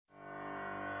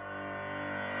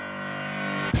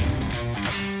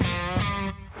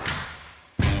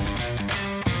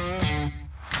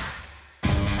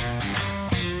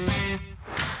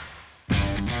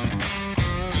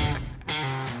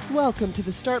Welcome to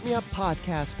the Start Me Up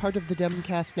podcast, part of the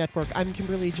Demcast Network. I'm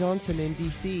Kimberly Johnson in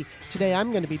D.C. Today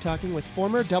I'm going to be talking with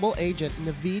former double agent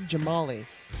Naveed Jamali.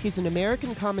 He's an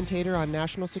American commentator on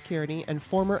national security and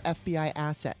former FBI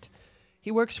asset.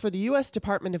 He works for the U.S.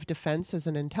 Department of Defense as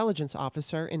an intelligence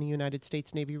officer in the United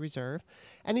States Navy Reserve,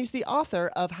 and he's the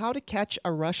author of How to Catch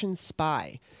a Russian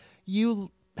Spy. You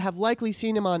have likely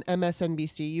seen him on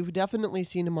MSNBC. You've definitely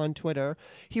seen him on Twitter.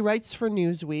 He writes for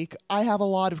Newsweek. I have a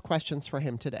lot of questions for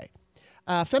him today.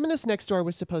 Feminist Next Door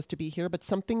was supposed to be here, but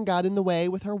something got in the way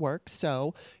with her work,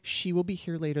 so she will be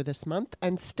here later this month.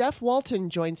 And Steph Walton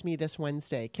joins me this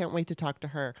Wednesday. Can't wait to talk to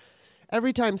her.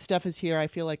 Every time Steph is here, I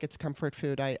feel like it's comfort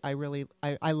food. I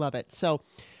love it. So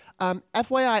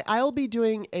FYI, I'll be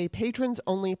doing a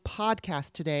patrons-only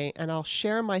podcast today, and I'll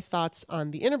share my thoughts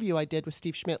on the interview I did with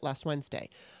Steve Schmidt last Wednesday.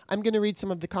 I'm going to read some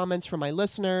of the comments from my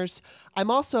listeners. I'm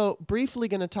also briefly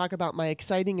going to talk about my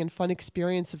exciting and fun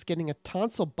experience of getting a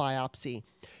tonsil biopsy.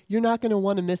 You're not going to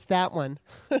want to miss that one.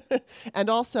 And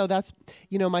also, that's,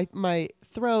 my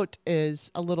throat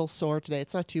is a little sore today.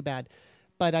 It's not too bad.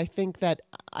 But I think that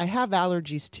I have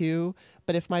allergies too.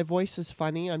 But if my voice is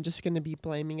funny, I'm just going to be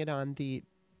blaming it on the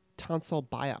tonsil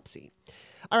biopsy.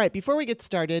 All right, before we get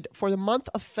started, for the month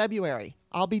of February,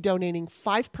 I'll be donating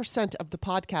 5% of the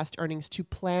podcast earnings to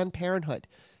Planned Parenthood.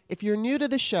 If you're new to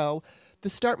the show, the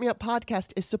Start Me Up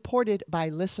podcast is supported by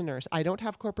listeners. I don't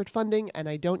have corporate funding and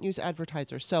I don't use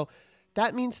advertisers. So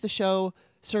that means the show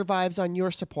survives on your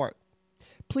support.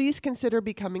 Please consider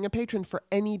becoming a patron for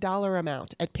any dollar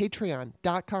amount at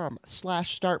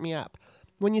patreon.com/startmeup.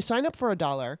 When you sign up for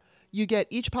 $1, you get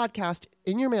each podcast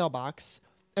in your mailbox,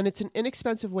 and it's an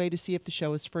inexpensive way to see if the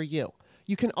show is for you.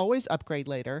 You can always upgrade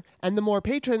later, and the more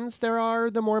patrons there are,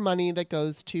 the more money that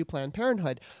goes to Planned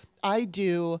Parenthood. I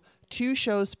do 2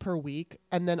 shows per week,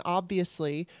 and then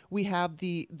obviously we have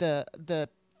the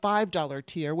 $5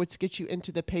 tier, which gets you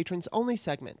into the patrons only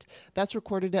segment. That's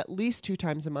recorded at least 2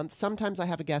 times a month. Sometimes I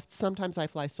have a guest, sometimes I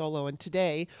fly solo, and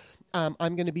today I'm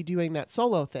going to be doing that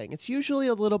solo thing. It's usually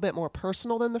a little bit more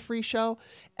personal than the free show,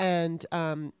 and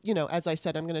as I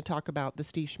said, I'm going to talk about the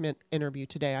Steve Schmidt interview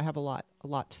today. I have a lot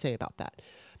to say about that.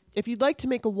 If you'd like to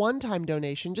make a one-time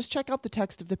donation, just check out the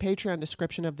text of the Patreon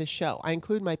description of this show. I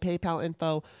include my PayPal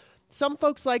info. Some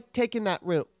folks like taking that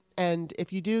route. And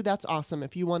if you do, that's awesome.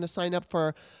 If you want to sign up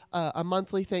for a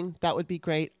monthly thing, that would be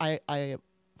great. I am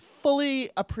fully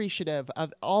appreciative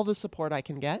of all the support I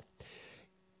can get.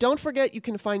 Don't forget, you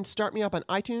can find Start Me Up on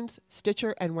iTunes,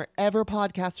 Stitcher, and wherever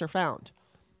podcasts are found.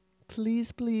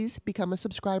 Please become a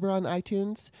subscriber on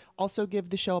iTunes. Also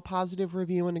give the show a positive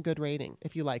review and a good rating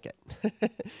if you like it.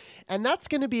 And that's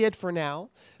going to be it for now.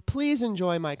 Please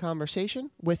enjoy my conversation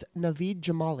with Naveed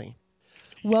Jamali.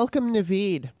 Welcome,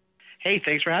 Naveed. Hey,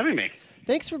 thanks for having me.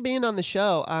 Thanks for being on the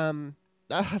show.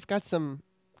 I've got some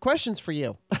questions for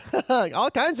you. All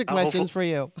kinds of questions for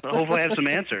you. Hopefully I have some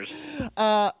answers.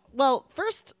 Well,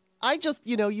 first,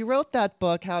 you wrote that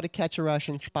book, How to Catch a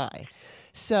Russian Spy.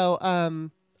 So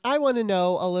I want to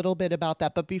know a little bit about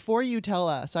that. But before you tell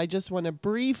us, I just want to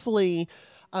briefly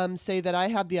say that I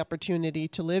had the opportunity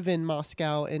to live in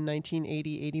Moscow in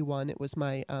 1980-81. It was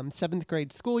my 7th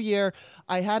grade school year.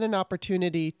 I had an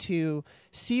opportunity to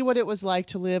see what it was like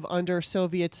to live under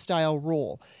Soviet-style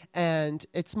rule. And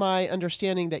it's my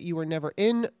understanding that you were never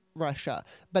in Russia,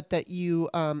 but that you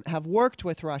have worked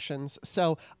with Russians.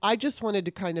 So I just wanted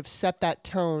to kind of set that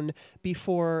tone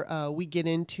before we get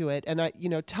into it. And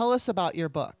tell us about your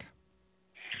book.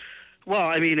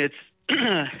 Well, I mean, it's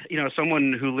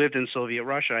someone who lived in Soviet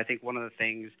Russia. I think one of the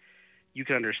things you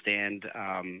can understand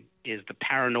is the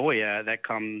paranoia that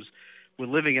comes with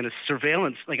living in a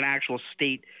surveillance, like an actual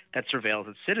state that surveils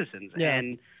its citizens. Yeah.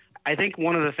 And I think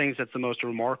one of the things that's the most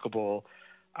remarkable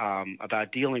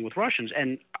about dealing with Russians,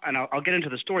 and I'll get into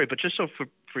the story, but just so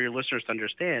for your listeners to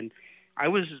understand, I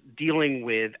was dealing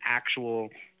with actual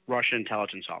Russian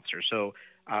intelligence officers, so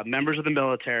members of the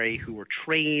military who were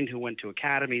trained, who went to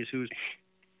academies, whose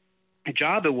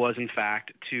job it was, in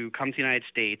fact, to come to the United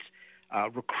States,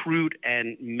 recruit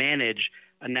and manage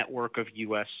a network of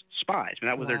U.S. spies. I mean,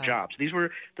 that was their job. So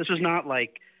this was not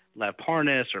like Lev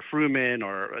Parnas or Fruman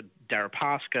or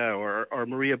Deripaska or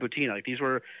Maria Butina. Like, these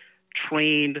were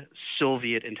trained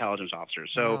Soviet intelligence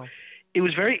officers. So it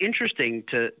was very interesting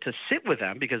to sit with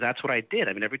them, because that's what I did.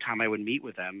 I mean, every time I would meet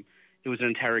with them, it was an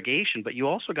interrogation, but you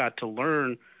also got to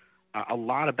learn a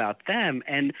lot about them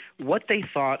and what they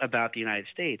thought about the United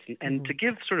States. And to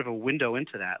give sort of a window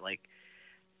into that, like,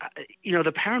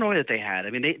 the paranoia that they had, I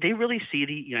mean, they really see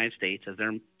the United States as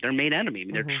their main enemy. I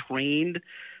mean, they're trained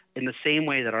in the same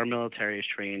way that our military is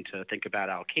trained to think about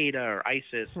Al-Qaeda or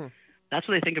ISIS. That's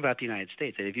what they think about the United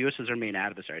States. They view us as their main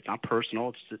adversary. It's not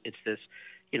personal. It's this,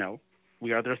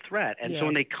 we are their threat. And so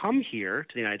when they come here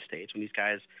to the United States, when these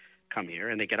guys come here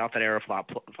and they get off that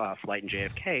Aeroflot flight in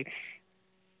JFK,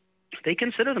 they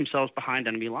consider themselves behind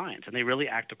enemy lines, and they really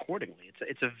act accordingly.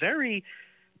 It's a very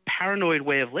paranoid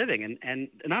way of living, and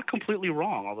not completely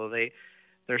wrong, although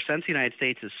their sense of the United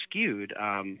States is skewed.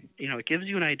 It gives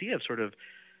you an idea of sort of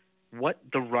what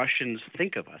the Russians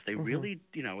think of us. They really,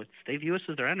 they view us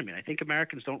as their enemy. And I think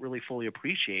Americans don't really fully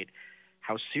appreciate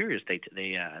how serious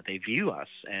they view us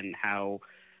and how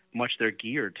much they're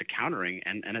geared to countering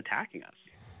and attacking us.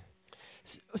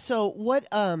 So what,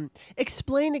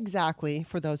 explain exactly,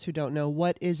 for those who don't know,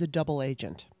 what is a double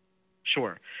agent?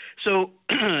 Sure. So,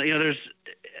 there's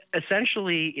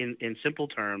essentially, in simple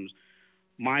terms,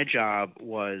 my job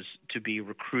was to be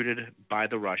recruited by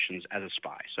the Russians as a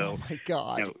spy. So, oh my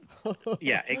God.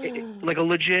 Like a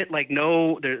legit, like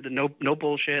no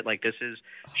bullshit. Like this is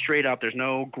straight up. There's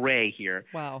no gray here.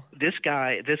 Wow. This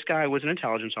guy was an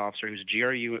intelligence officer. He was a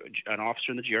GRU, an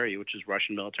officer in the GRU, which is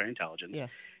Russian military intelligence.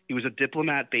 Yes. He was a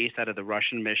diplomat based out of the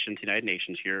Russian mission to the United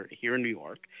Nations here in New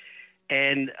York.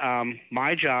 And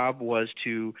my job was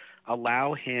to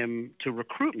allow him to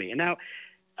recruit me. And now,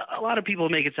 a lot of people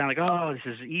make it sound like, oh, this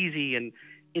is easy, and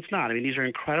it's not. I mean, these are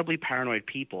incredibly paranoid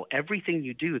people. Everything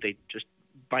you do, they just,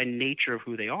 by nature of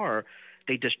who they are,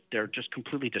 they're just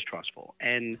completely distrustful.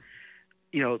 And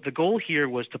the goal here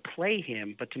was to play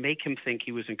him, but to make him think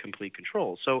he was in complete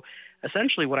control. So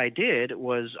essentially, what I did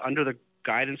was, under the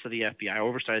guidance of the FBI,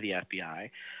 oversight of the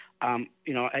FBI,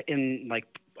 in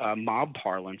mob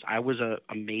parlance, I was a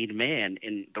made man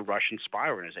in the Russian spy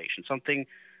organization, something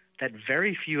that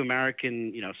very few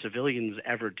American, civilians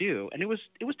ever do. And it was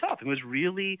tough. It was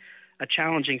really a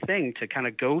challenging thing to kind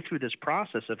of go through this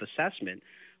process of assessment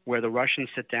where the Russians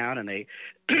sit down and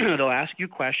they'll ask you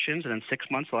questions, and in 6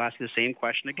 months they'll ask you the same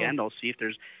question again. They'll see if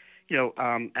there's,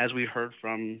 as we heard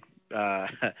from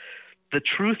the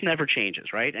truth never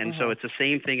changes, right? And so it's the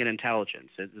same thing in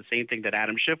intelligence. It's the same thing that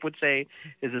Adam Schiff would say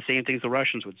is the same things the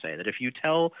Russians would say, that if you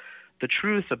tell the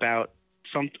truth about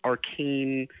some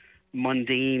arcane,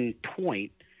 mundane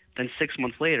point, then 6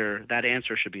 months later, that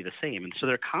answer should be the same. And so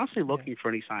they're constantly looking for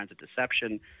any signs of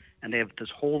deception, and they have this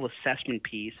whole assessment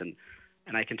piece, and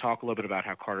I can talk a little bit about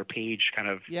how Carter Page kind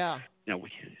of,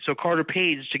 so Carter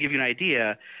Page, to give you an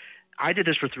idea, I did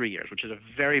this for 3 years, which is a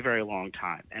very, very long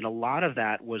time. And a lot of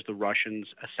that was the Russians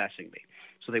assessing me.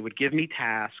 So they would give me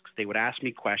tasks. They would ask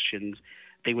me questions.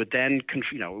 They would then,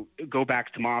 go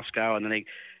back to Moscow, and then they,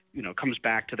 comes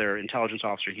back to their intelligence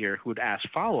officer here who would ask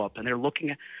follow-up. And they're looking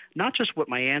at not just what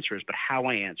my answer is, but how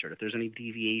I answered, if there's any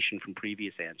deviation from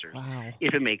previous answers,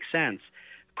 if it makes sense.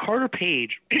 Carter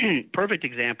Page, perfect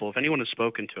example. If anyone has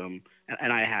spoken to him,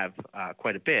 and I have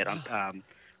quite a bit,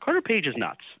 Carter Page is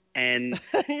nuts. And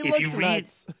if you read,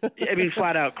 I mean,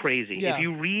 flat out crazy. Yeah. If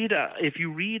you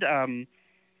read,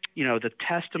 the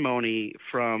testimony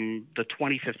from the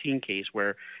 2015 case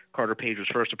where Carter Page was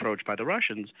first approached by the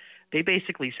Russians, they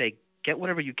basically say, get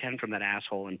whatever you can from that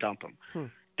asshole and dump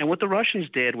him. And what the Russians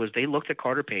did was they looked at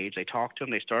Carter Page, they talked to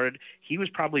him, he was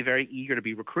probably very eager to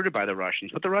be recruited by the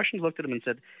Russians, but the Russians looked at him and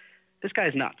said, this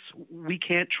guy's nuts. We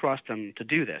can't trust him to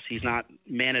do this. He's not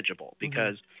manageable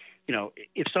because,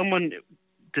 if someone,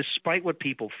 despite what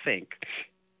people think,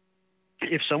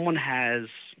 if someone has,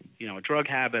 a drug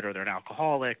habit, or they're an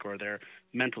alcoholic, or they're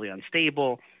mentally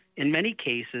unstable, in many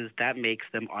cases that makes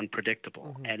them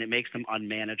unpredictable and it makes them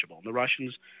unmanageable. And the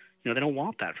Russians, they don't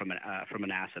want that from an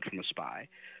asset, from a spy.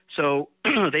 So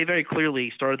they very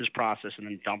clearly started this process and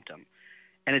then dumped him.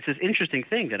 And it's this interesting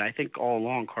thing that I think all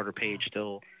along Carter Page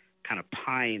still kind of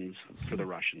pines for the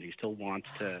Russians. He still wants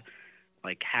to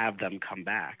have them come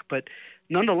back. But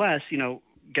nonetheless,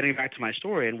 getting back to my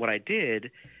story and what I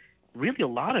did, really a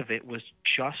lot of it was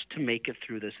just to make it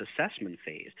through this assessment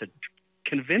phase, to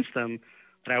convince them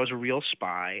that I was a real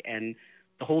spy. And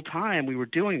the whole time we were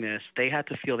doing this, they had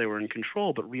to feel they were in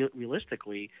control. But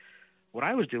realistically, what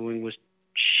I was doing was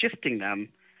shifting them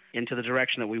into the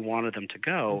direction that we wanted them to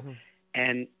go.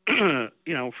 And,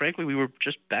 frankly, we were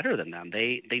just better than them.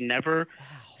 They never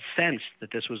sensed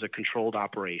that this was a controlled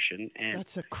operation, and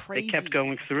they kept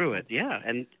going through it. Yeah.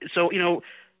 And so,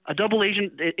 a double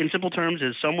agent, in simple terms,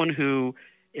 is someone who,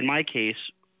 in my case,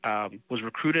 was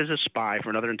recruited as a spy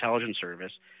for another intelligence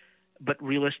service, but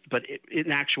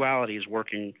in actuality is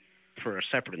working for a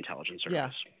separate intelligence service.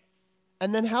 Yeah.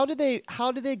 And then how do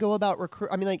they go about recruit?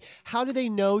 I mean, how do they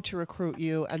know to recruit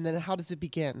you, and then how does it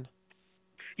begin?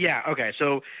 Yeah. Okay.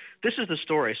 So this is the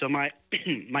story. So my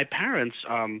parents,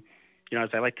 as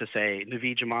I like to say,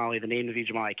 Naveed Jamali, the name Naveed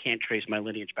Jamali, I can't trace my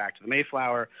lineage back to the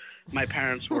Mayflower. My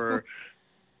parents were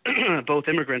both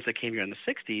immigrants that came here in the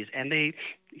 60s, and they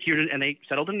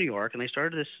settled in New York, and they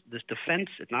started this defense.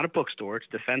 It's not a bookstore; it's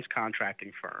a defense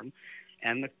contracting firm,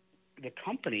 and the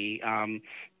company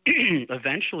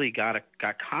eventually got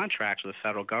contracts with the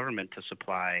federal government to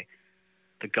supply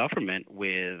the government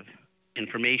with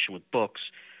information, with books.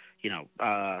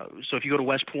 So if you go to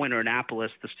West Point or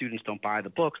Annapolis, the students don't buy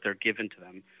the books; they're given to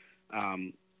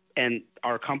them, and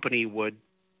our company would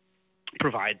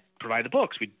provide the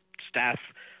books. We'd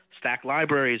stack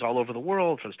libraries all over the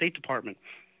world for the State Department.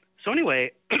 So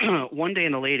anyway, one day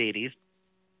in the late 80s,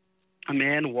 a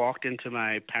man walked into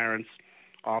my parents'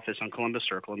 office on Columbus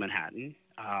Circle in Manhattan,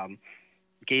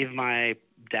 gave my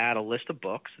dad a list of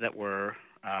books that were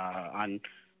on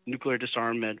nuclear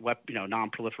disarmament,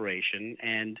 non-proliferation,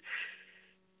 and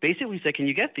basically said, "Can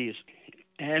you get these?"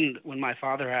 And when my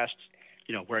father asked,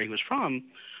 where he was from,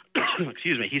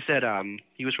 excuse me, he said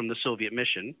he was from the Soviet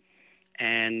mission,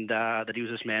 and that he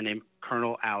was this man named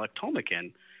Colonel Alec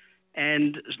Tomakin.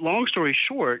 And long story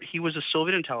short, he was a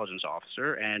Soviet intelligence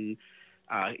officer, and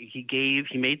he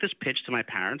made this pitch to my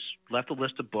parents, left a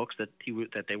list of books that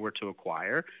they were to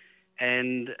acquire,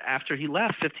 and after he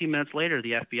left, 15 minutes later,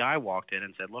 the FBI walked in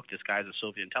and said, "Look, this guy's a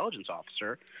Soviet intelligence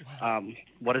officer. Wow.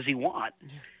 What does he want?"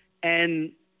 Yeah.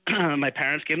 And my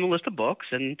parents gave him a list of books,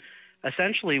 and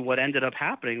essentially what ended up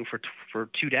happening for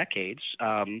 2 decades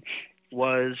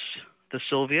was the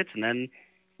Soviets, and then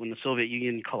when the Soviet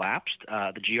Union collapsed,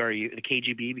 the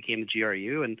KGB became the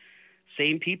GRU, and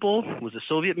same people, was the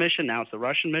Soviet mission, now it's the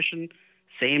Russian mission,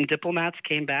 same diplomats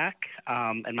came back,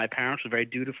 and my parents would very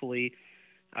dutifully,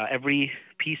 every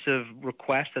piece of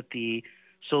request that the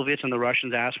Soviets and the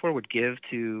Russians asked for would give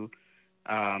to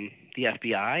the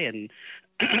FBI, and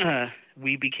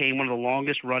we became one of the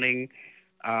longest running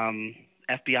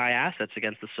FBI assets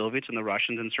against the Soviets and the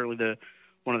Russians, and certainly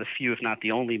one of the few, if not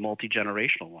the only,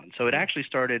 multi-generational one. So it actually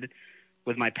started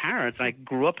with my parents. I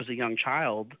grew up as a young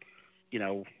child,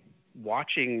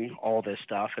 watching all this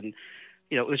stuff, and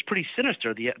it was pretty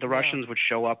sinister. The Russians would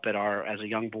show up as a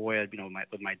young boy,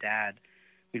 with my dad.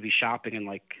 We'd be shopping,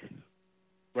 and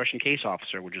Russian case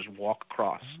officer would just walk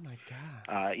across. Oh my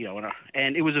God!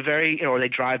 And it was a very, or they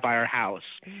drive by our house,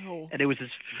 Ew. and it was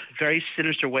this very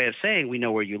sinister way of saying, "We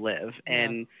know where you live." Yeah.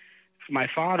 And my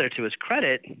father, to his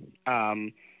credit,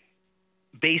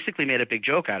 basically made a big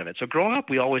joke out of it. So growing up,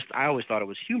 I always thought it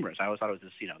was humorous. I always thought it was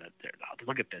this,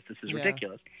 look at this is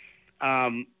ridiculous.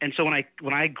 And so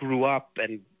when I grew up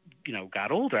and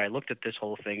got older, I looked at this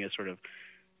whole thing as sort of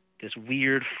this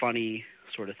weird, funny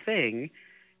sort of thing.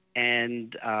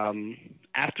 And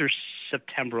after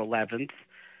September 11th,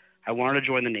 I wanted to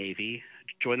join the Navy,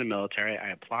 join the military. I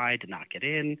applied, did not get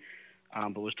in,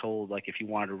 but was told, if you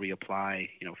wanted to reapply,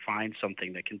 find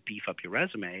something that can beef up your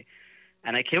resume.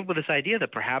 And I came up with this idea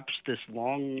that perhaps this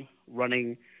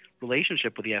long-running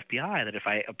relationship with the FBI, that if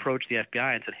I approached the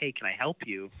FBI and said, "Hey, can I help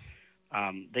you?"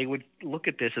 They would look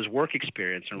at this as work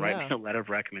experience and write me a letter of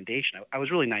recommendation. I was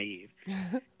really naive.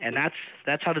 And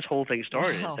that's how this whole thing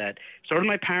started. Wow. That started with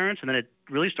my parents, and then it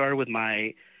really started with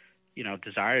my,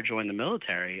 desire to join the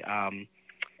military. And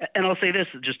I'll say this,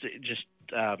 just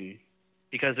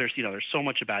because there's so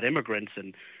much about immigrants,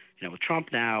 and with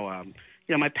Trump now,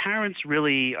 my parents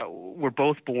really were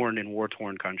both born in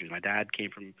war-torn countries. My dad came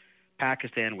from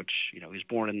Pakistan, which he was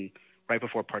born right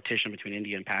before partition between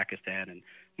India and Pakistan, and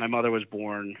my mother was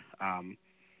born,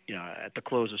 at the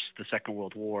close of the Second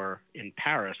World War in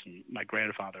Paris, and my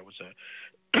grandfather was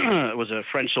a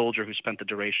French soldier who spent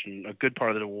a good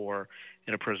part of the war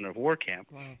in a prisoner of war camp.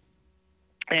 Wow.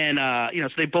 And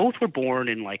so they both were born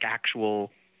in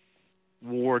actual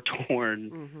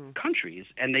war-torn countries,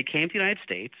 and they came to the United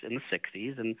States in the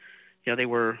 60s, and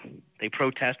they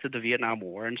protested the Vietnam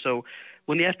War, and so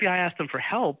when the FBI asked them for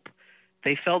help,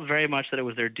 they felt very much that it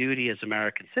was their duty as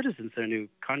American citizens in their new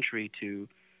country to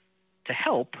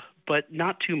help, but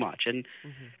not too much. And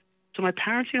so my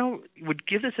parents, would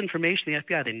give this information to the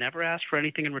FBI. They never asked for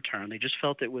anything in return. They just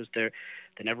felt it was they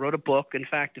never wrote a book. In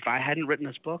fact, if I hadn't written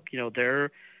this book,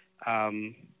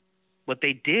 what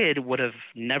they did would have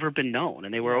never been known,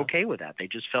 and they were okay with that. They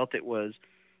just felt it was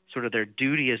sort of their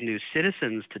duty as new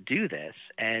citizens to do this.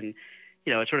 And,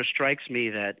 it sort of strikes me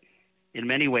that in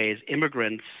many ways,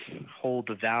 immigrants hold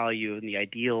the value and the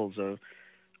ideals of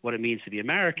what it means to be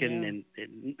American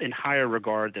in higher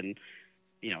regard than,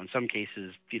 in some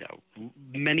cases,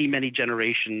 many, many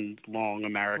generation-long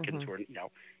Americans who are,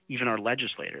 even our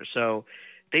legislators. So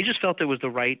they just felt it was the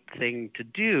right thing to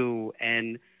do,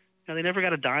 and they never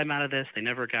got a dime out of this. They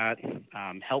never got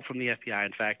help from the FBI.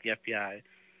 In fact, the FBI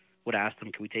would ask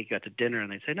them, "Can we take you out to dinner?"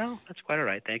 And they'd say, "No, that's quite all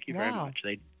right. Thank you very much."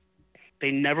 They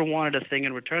never wanted a thing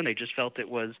in return. They just felt it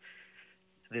was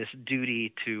this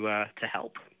duty to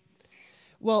help.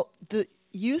 Well, the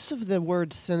use of the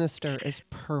word sinister is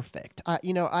perfect.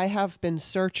 I have been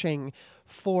searching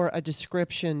for a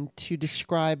description to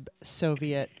describe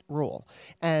Soviet rule,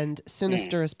 and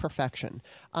sinister is perfection.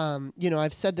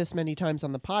 I've said this many times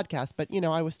on the podcast, but,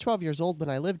 I was 12 years old when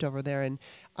I lived over there, and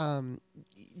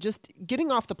just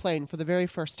getting off the plane for the very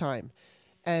first time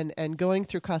and going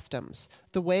through customs,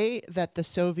 the way that the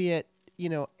Soviet,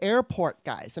 airport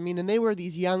guys, and they were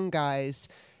these young guys,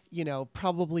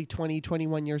 probably 20,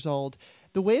 21 years old,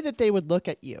 the way that they would look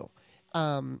at you.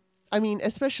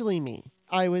 Especially me.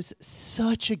 I was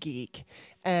such a geek.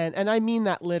 And I mean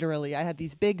that literally. I had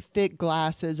these big, thick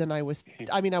glasses, and I was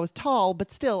tall,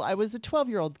 but still, I was a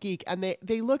 12-year-old geek. And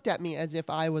they looked at me as if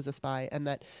I was a spy and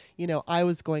that, I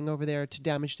was going over there to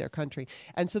damage their country.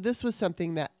 And so this was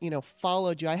something that,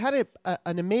 followed you. I had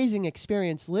an amazing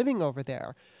experience living over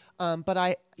there. But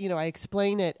I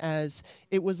explain it as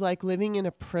it was like living in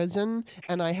a prison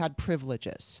and I had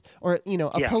privileges, or,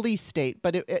 a police state.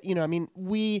 But,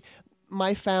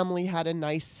 my family had a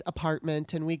nice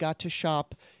apartment and we got to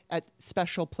shop at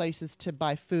special places to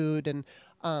buy food. And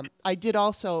I did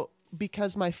also,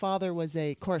 because my father was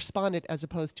a correspondent as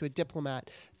opposed to a diplomat,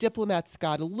 diplomats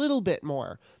got a little bit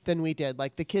more than we did.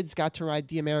 Like the kids got to ride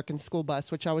the American school bus,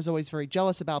 which I was always very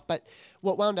jealous about. But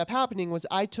what wound up happening was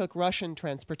I took Russian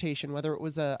transportation, whether it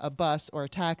was a bus or a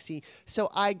taxi. So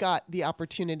I got the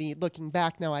opportunity, looking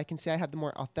back now, I can say I had the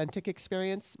more authentic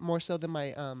experience, more so than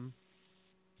my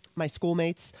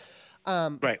schoolmates.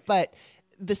 Right. But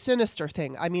the sinister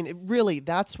thing,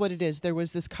 that's what it is. There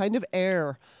was this kind of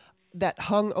air that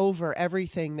hung over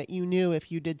everything that you knew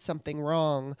if you did something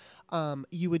wrong,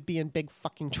 you would be in big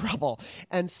fucking trouble.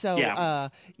 And so,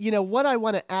 what I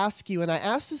want to ask you, and I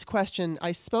asked this question,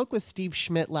 I spoke with Steve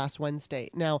Schmidt last Wednesday.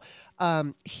 Now,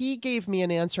 he gave me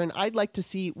an answer, and I'd like to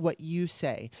see what you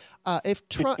say. If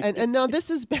Trump, and now this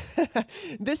is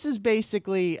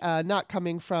basically not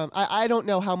coming from, I don't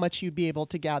know how much you'd be able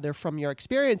to gather from your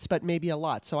experience, but maybe a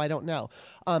lot. So I don't know,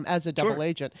 as a double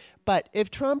agent. But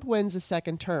if Trump wins a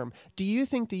second term, do you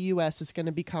think the U.S. is going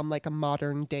to become like a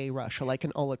modern day Russia, like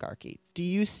an oligarchy? Do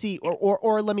you see,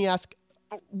 or let me ask,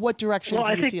 what direction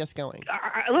do you see us going?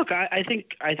 I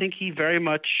think he very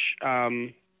much.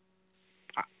 I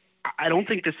don't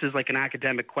think this is like an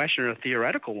academic question or a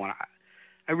theoretical one.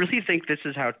 I really think this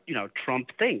is how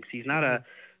Trump thinks. He's not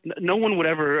no one would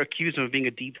ever accuse him of being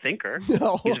a deep thinker.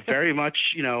 No. He's very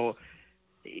much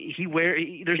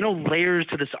there's no layers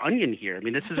to this onion here.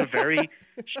 this is a very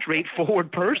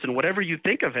straightforward person. Whatever you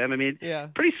think of him,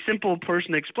 pretty simple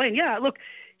person to explain. Yeah, look,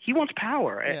 he wants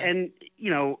power, and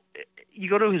you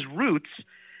go to his roots.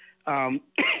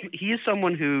 He is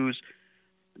someone who's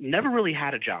never really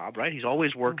had a job, right? He's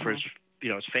always worked for his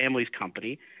family's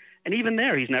company, and even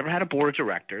there, he's never had a board of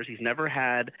directors. He's never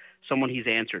had someone he's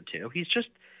answered to. He's just,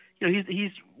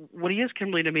 he's what he is,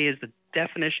 Kimberly, to me, is the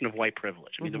definition of white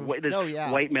privilege.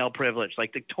 White male privilege,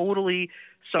 like totally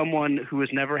someone who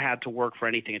has never had to work for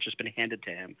anything. It's just been handed to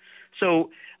him.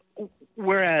 So,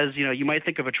 whereas you might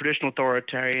think of a traditional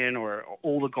authoritarian or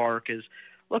oligarch as,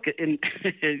 look, and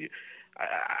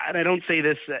I don't say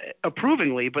this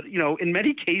approvingly, but in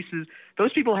many cases,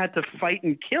 those people had to fight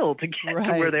and kill to get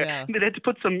to where they had to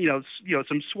put some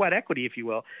some sweat equity, if you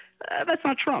will. That's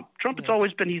not Trump. Trump has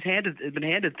always been been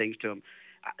handed things to him.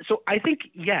 So I think,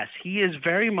 yes, he is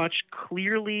very much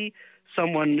clearly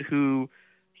someone who,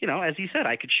 as he said,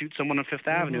 I could shoot someone on Fifth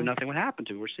Avenue, nothing would happen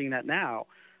to him. We're seeing that now.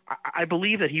 I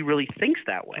believe that he really thinks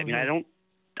that way.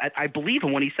 I believe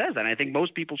him when he says that, and I think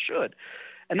most people should.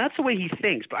 And that's the way he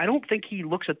thinks. But I don't think he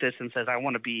looks at this and says, I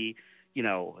want to be,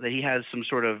 that he has some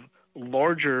sort of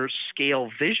larger scale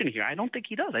vision here. I don't think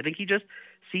he does. I think he just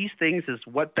sees things as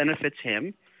what benefits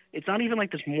him. It's not even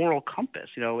like this moral compass.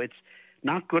 It's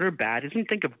not good or bad. He doesn't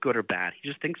think of good or bad. He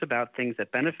just thinks about things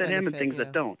that benefit him and things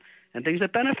that don't. And things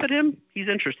that benefit him, he's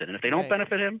interested. And if they don't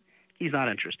benefit him, he's not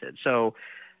interested. So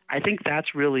I think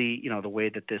that's really, the way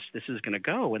that this is going to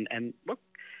go. And look,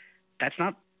 that's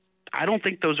not – I don't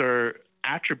think those are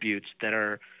attributes that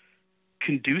are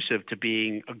conducive to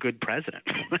being a good president.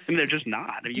 They're just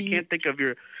not. You can't think of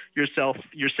yourself.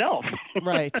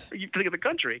 Right. You think of the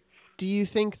country. Do you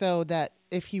think, though, that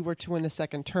if he were to win a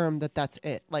second term, that's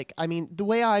it? The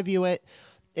way I view it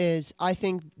is I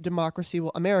think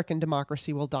American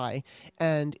democracy will die,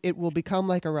 and it will become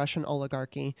like a Russian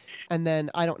oligarchy. And then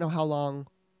I don't know how long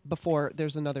before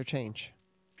there's another change.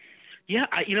 Yeah,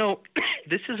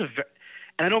 this is and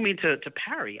I don't mean to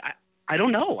parry. I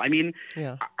don't know. I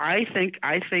think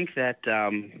that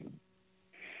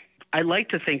I like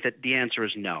to think that the answer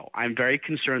is no. I'm very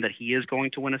concerned that he is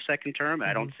going to win a second term. And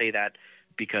I don't say that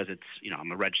because it's,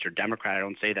 I'm a registered Democrat. I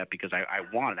don't say that because I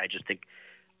want it. I just think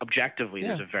objectively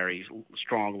there's a very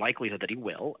strong likelihood that he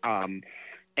will.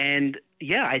 And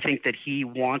yeah, I think that he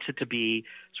wants it to be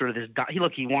sort of this.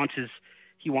 He wants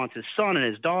his son and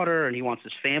his daughter, and he wants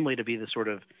his family to be the sort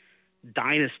of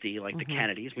dynasty like the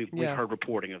Kennedys. We've heard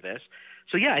reporting of this.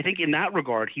 So yeah, I think in that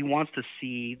regard, he wants to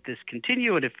see this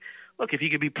continue. And if he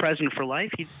could be president for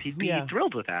life, he'd be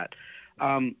thrilled with that.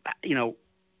 Can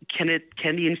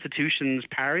the institutions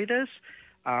parry this?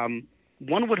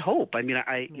 One would hope. I mean,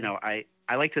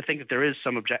 I like to think that there is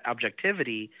some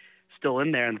objectivity still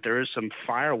in there, and that there is some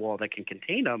firewall that can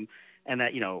contain them, and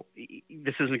that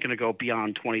this isn't going to go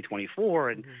beyond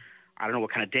 2024. And I don't know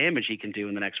what kind of damage he can do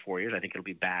in the next 4 years. I think it'll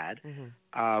be bad.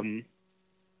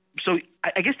 So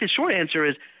I guess the short answer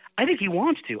is I think he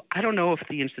wants to. I don't know if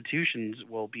the institutions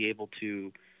will be able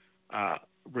to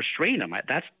restrain him.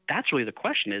 That's really the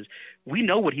question. Is we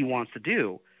know what he wants to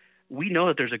do. We know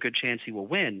that there's a good chance he will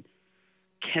win.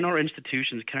 Can our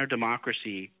institutions, can our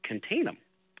democracy contain him?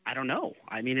 I don't know.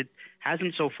 I mean, it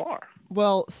hasn't so far.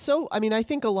 Well, I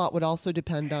think a lot would also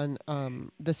depend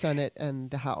on the Senate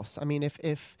and the House. I mean, if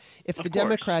the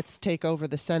Democrats take over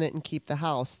the Senate and keep the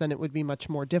House, then it would be much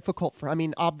more difficult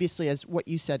obviously, as what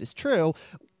you said is true,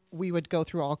 we would go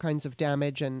through all kinds of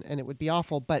damage and it would be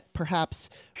awful, but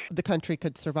perhaps the country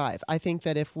could survive. I think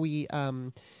that if we're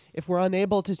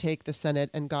unable to take the Senate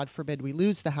and God forbid we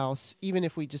lose the House, even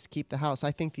if we just keep the House,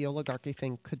 I think the oligarchy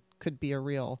thing could be a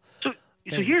real So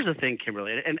here's the thing,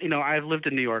 Kimberly, and I've lived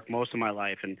in New York most of my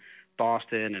life, and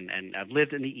Boston, and I've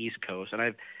lived in the East Coast, and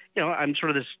I'm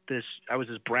sort of I was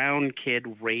this brown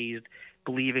kid raised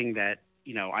believing that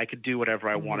I could do whatever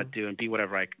I wanted to do and be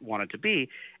whatever I wanted to be,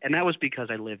 and that was because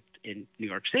I lived in New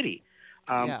York City.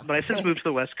 But I've since moved to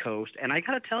the West Coast, and I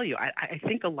got to tell you, I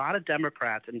think a lot of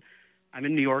Democrats, and I'm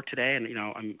in New York today, and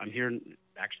I'm here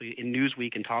actually in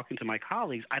Newsweek and talking to my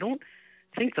colleagues. I don't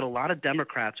think that a lot of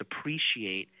Democrats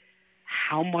appreciate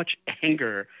how much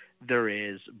anger there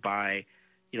is by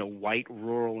white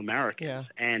rural Americans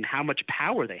and how much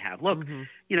power they have. Look,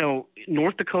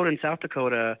 North Dakota and South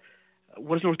Dakota,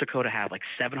 what does North Dakota have? Like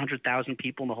 700,000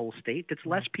 people in the whole state? That's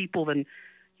less people than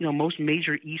most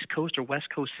major East Coast or West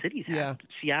Coast cities have. Yeah.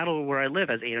 Seattle, where I live,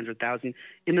 has 800,000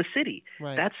 in the city.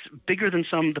 Right. That's bigger than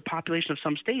the population of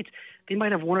some states. They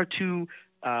might have one or two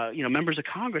members of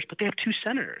Congress, but they have 2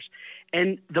 senators.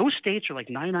 And those states are like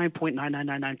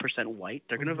 99.9999% white.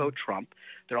 They're going to vote Trump.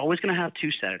 They're always going to have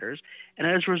 2 senators. And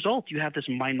as a result, you have this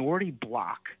minority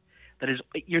bloc that is,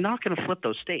 you're not going to flip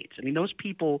those states. I mean, those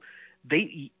people,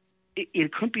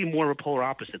 it couldn't be more of a polar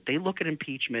opposite. They look at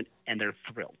impeachment and they're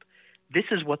thrilled. This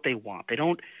is what they want. They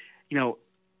don't,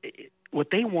 what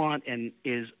they want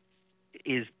is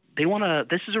they want to,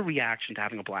 this is a reaction to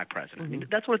having a black president. I mean,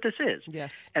 that's what this is.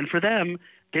 Yes. And for them,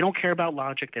 they don't care about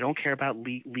logic. They don't care about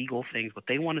legal things. What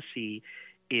they want to see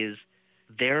is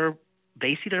they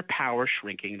see their power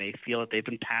shrinking. They feel that they've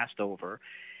been passed over,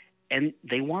 and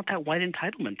they want that white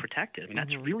entitlement protected. I mean,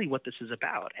 that's really what this is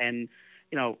about. And,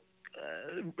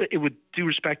 it would due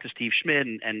respect to Steve Schmidt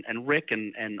and Rick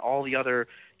and all the other,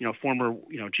 former,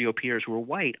 GOPers who are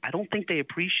white, I don't think they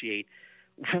appreciate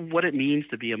what it means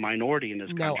to be a minority in this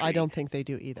country. No, I don't think they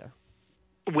do either.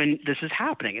 When this is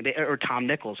happening, or Tom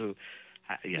Nichols, who,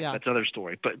 that's another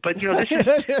story. But this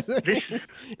is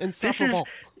insufferable.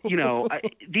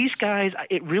 These guys.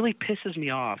 It really pisses me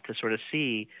off to sort of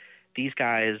see these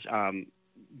guys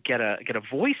get a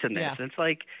voice in this. And it's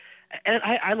like, and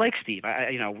I like Steve.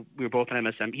 We were both on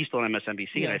MSNBC. He's still on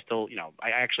MSNBC, and I still,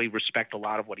 I actually respect a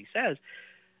lot of what he says.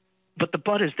 But the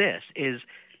but is this: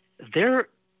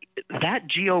 that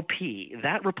GOP,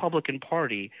 that Republican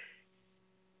Party,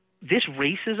 this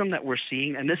racism that we're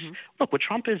seeing, and this look, what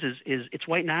Trump is it's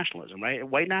white nationalism, right?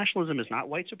 White nationalism is not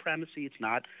white supremacy. It's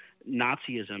not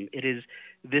Nazism. It is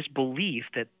this belief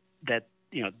that the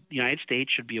United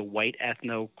States should be a white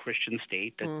ethno-Christian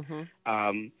state.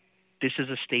 That this is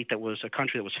a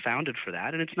country that was founded for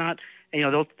that, and it's not.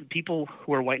 Those people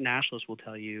who are white nationalists will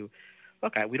tell you,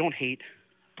 look, we don't hate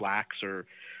blacks or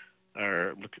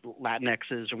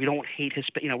Latinxes, or we don't hate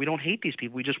we don't hate these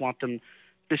people. We just want them.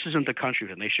 This isn't the country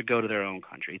for them. They should go to their own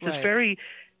country. It's this very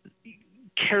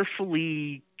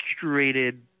carefully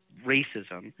curated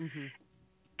racism.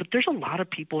 But there's a lot of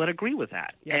people that agree with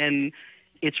that. And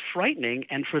it's frightening.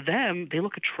 And for them, they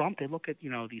look at Trump, they look at,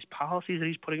 these policies that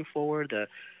he's putting forward,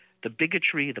 the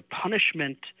bigotry, the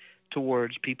punishment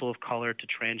towards people of color, to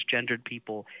transgendered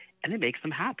people, and it makes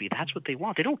them happy. That's what they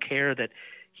want. They don't care that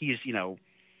he's,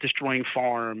 destroying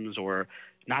farms or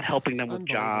not helping them with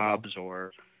jobs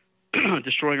or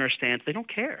destroying our stance. They don't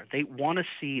care. They want to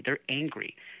see, they're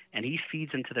angry, and he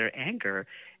feeds into their anger.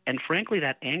 And frankly,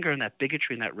 that anger and that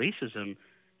bigotry and that racism,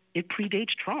 it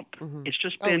predates Trump. Mm-hmm. It's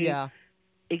just been yeah.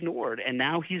 ignored. And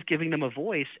now he's giving them a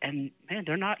voice. And, man,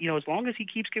 they're not, as long as he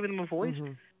keeps giving them a voice,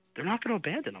 they're not going to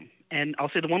abandon him. And I'll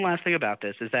say the one last thing about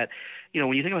this is that,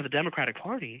 when you think about the Democratic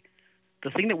Party,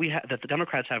 the thing that that the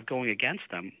Democrats have going against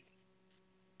them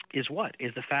is what?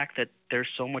 Is the fact that there's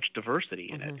so much diversity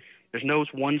in it. There's no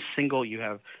one single, you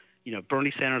have,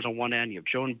 Bernie Sanders on one end, you have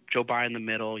Joe Biden in the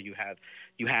middle, you had,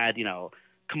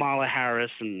 Kamala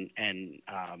Harris and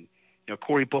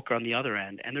Cory Booker on the other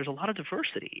end, and there's a lot of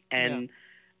diversity. And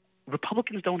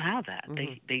Republicans don't have that.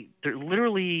 They're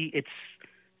literally,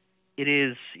 it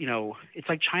is, it's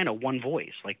like China, one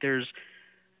voice.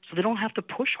 So they don't have to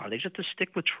push hard. They just have to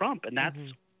stick with Trump, and that's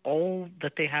all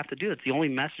that they have to do. It's the only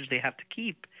message they have to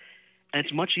keep. And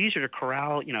it's much easier to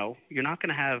corral, you're not going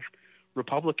to have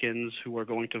Republicans who are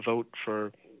going to vote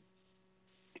for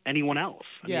anyone else.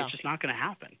 I mean, it's just not going to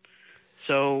happen.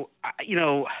 So,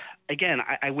 again,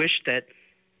 I wish that,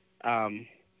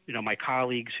 my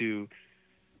colleagues who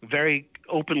very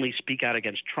openly speak out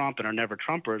against Trump and are never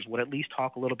Trumpers would at least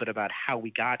talk a little bit about how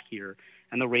we got here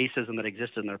and the racism that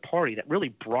existed in their party that really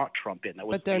brought Trump in.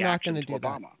 But they're not going to do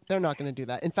that. They're not going to do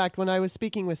that. In fact, when I was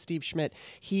speaking with Steve Schmidt,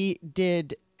 he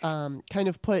did kind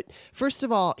of first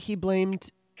of all, he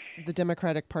blamed the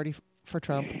Democratic Party for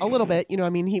Trump a little bit.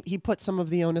 He put some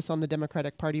of the onus on the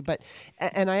Democratic Party,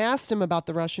 and I asked him about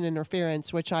the Russian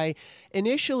interference, which I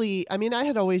initially, I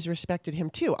had always respected him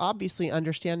too, obviously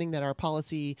understanding that our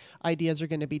policy ideas are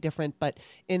going to be different, but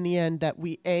in the end that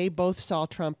we, A, both saw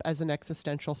Trump as an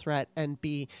existential threat, and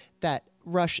B, that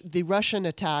the Russian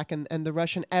attack and the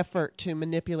Russian effort to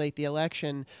manipulate the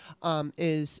election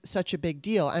is such a big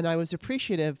deal. And I was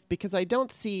appreciative because I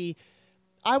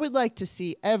would like to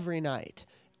see every night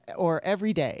or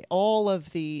every day, all of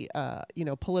the,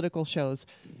 political shows,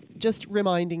 just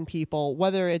reminding people,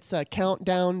 whether it's a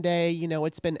countdown day,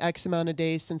 it's been X amount of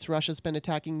days since Russia's been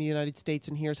attacking the United States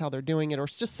and here's how they're doing it, or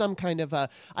it's just some kind of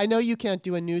I know you can't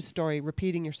do a news story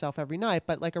repeating yourself every night,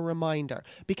 but like a reminder,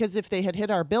 because if they had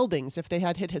hit our buildings, if they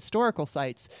had hit historical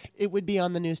sites, it would be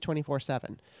on the news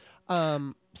 24/7.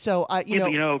 So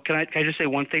can I just say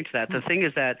one thing to that? The thing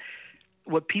is that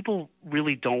what people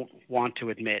really don't want to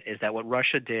admit is that what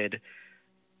Russia did,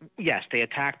 yes, they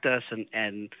attacked us,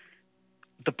 and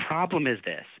the problem is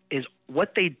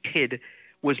what they did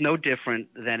was no different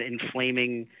than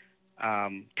inflaming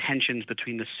tensions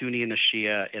between the Sunni and the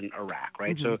Shia in Iraq,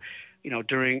 right? So,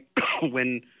 during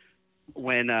when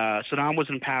Saddam was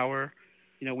in power,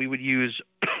 we would use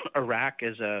Iraq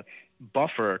as a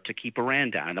buffer to keep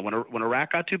Iran down. And then when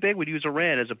Iraq got too big, we'd use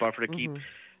Iran as a buffer to keep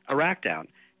Iraq down.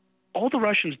 All the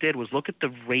Russians did was look at the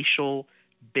racial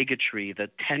bigotry, the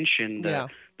tension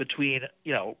between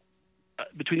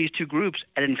these two groups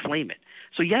and inflame it.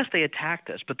 So yes, they attacked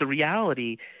us, but the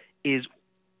reality is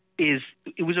it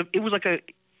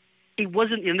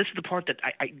wasn't. And this is the part that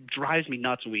drives me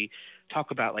nuts when we talk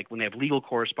about, like, when they have legal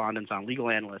correspondents on, legal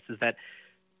analysts, is that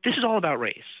this is all about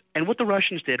race. And what the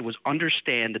Russians did was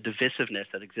understand the divisiveness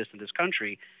that exists in this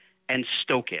country and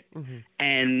stoke it.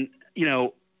 And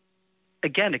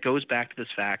again, it goes back to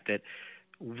this fact that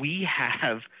we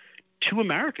have two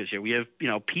Americas here. We have,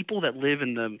 people that live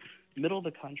in the middle of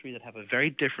the country that have a very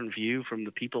different view from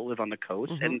the people that live on the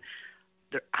coast. And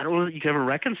I don't know that you can ever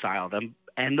reconcile them.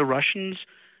 And the Russians,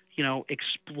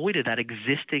 exploited that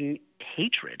existing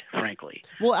hatred, frankly.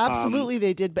 Well, absolutely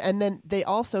they did. And then they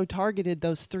also targeted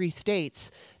those three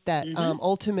states that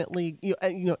ultimately,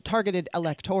 targeted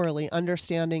electorally,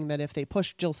 understanding that if they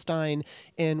pushed Jill Stein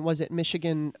in, was it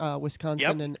Michigan,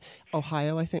 Wisconsin, and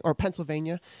Ohio, I think, or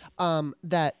Pennsylvania,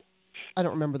 that I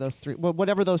don't remember those three,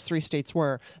 whatever those three states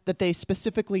were, that they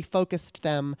specifically focused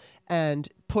them and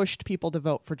pushed people to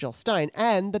vote for Jill Stein,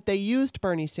 and that they used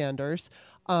Bernie Sanders.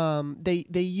 They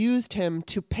used him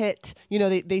to pit,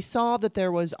 they saw that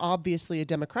there was obviously a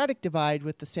Democratic divide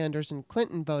with the Sanders and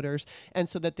Clinton voters, and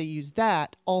so that they used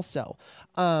that also.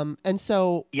 And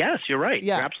so, yes, you're right.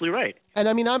 Yeah. You're absolutely right. And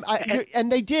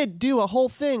and they did do a whole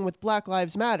thing with Black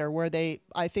Lives Matter where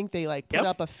I think they put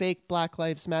up a fake Black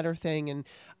Lives Matter thing, and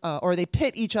or they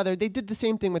pit each other. They did the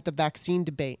same thing with the vaccine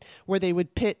debate where they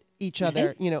would pit each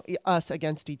other, us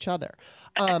against each other.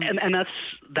 And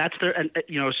that's their, and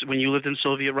when you lived in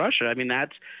Soviet Russia,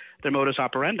 that's their modus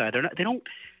operandi.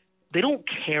 They don't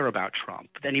care about Trump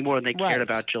any more than they cared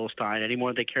about Jill Stein, any more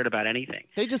than they cared about anything.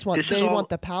 They just want want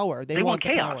the power. They want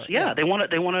chaos. Power. Yeah, they want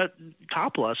to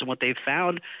topple us. And what they've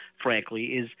found,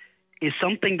 frankly, is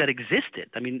something that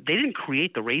existed. They didn't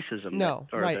create the racism.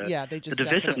 They just the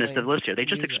divisiveness that lives here. They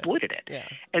just exploited it. Yeah.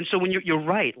 And so when you're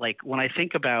right, like when I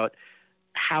think about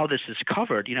how this is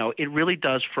covered, it really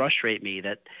does frustrate me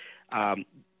that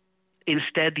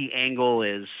instead the angle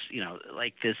is,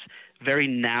 like this very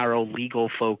narrow legal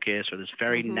focus or this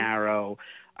very narrow,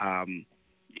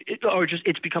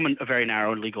 it's become a very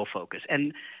narrow legal focus.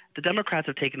 And the Democrats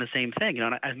have taken the same thing.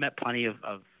 And I've met plenty of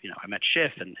I met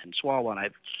Schiff and Swalwell, and I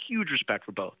have huge respect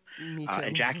for both. Me too.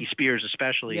 And Jackie Spears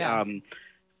especially. Yeah.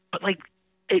 But like,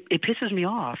 it pisses me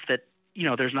off that,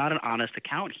 there's not an honest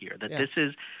account here, that this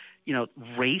is,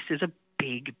 race is a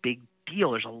big, big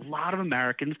deal. There's a lot of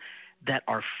Americans that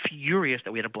are furious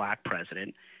that we had a black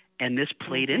president, and this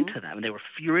played into them. And they were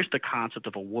furious at the concept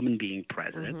of a woman being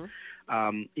president,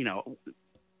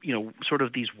 sort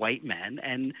of these white men.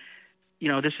 And,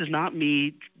 this is not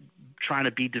me trying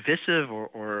to be divisive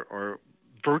or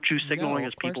virtue signaling,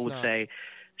 as people would say.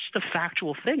 It's just a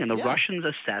factual thing. And the Russians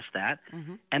assessed that,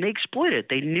 and they exploited it.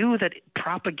 They knew that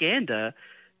propaganda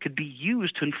could be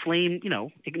used to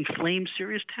inflame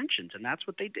serious tensions, and that's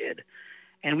what they did.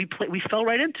 And we fell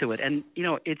right into it. And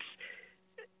it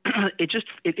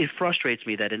frustrates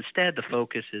me that instead the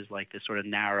focus is like this sort of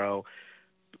narrow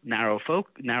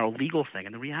legal thing.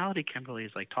 And the reality, Kimberly,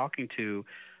 is like talking to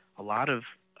a lot of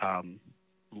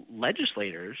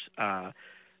legislators.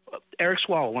 Eric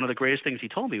Swalwell, one of the greatest things he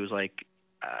told me was like,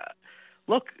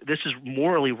 look, this is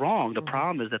morally wrong. The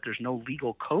problem is that there's no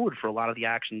legal code for a lot of the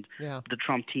actions the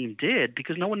Trump team did,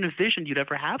 because no one envisioned you'd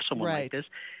ever have someone like this.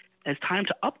 And it's time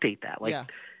to update that.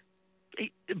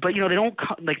 But they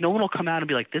don't no one will come out and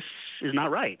be like, this is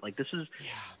not right. Like, this is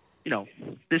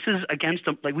this is against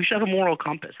them. Like, we should have a moral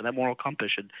compass, and that moral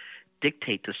compass should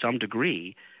dictate to some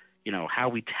degree how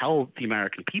we tell the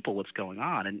American people what's going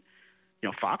on. And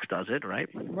Fox does it, right?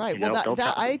 Right. Well,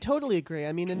 that I totally agree.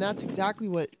 I mean, and that's exactly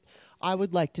what I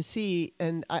would like to see.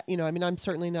 And I'm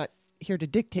certainly not here to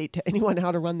dictate to anyone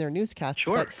how to run their newscasts.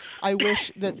 Sure. But I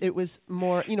wish that it was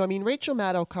more. Rachel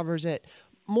Maddow covers it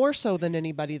more so than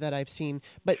anybody that I've seen.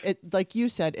 But like you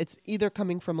said, it's either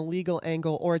coming from a legal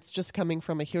angle or it's just coming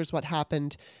from a here's what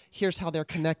happened, here's how they're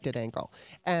connected angle.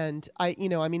 And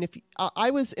if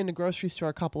I was in a grocery store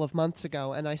a couple of months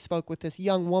ago and I spoke with this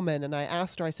young woman and I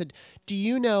asked her, I said, do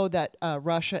you know that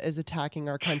Russia is attacking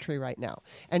our country right now?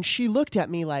 And she looked at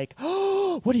me like,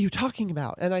 oh, what are you talking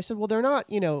about? And I said, well, they're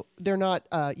not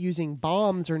using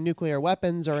bombs or nuclear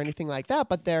weapons or anything like that,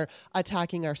 but they're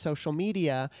attacking our social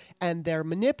media and they're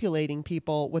manipulating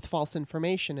people with false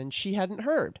information. And she hadn't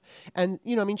heard. And,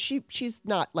 she's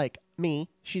not like me.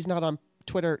 She's not on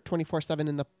Twitter 24/7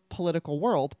 in the political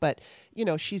world, but,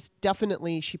 she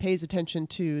pays attention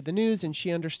to the news and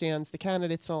she understands the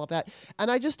candidates and all of that.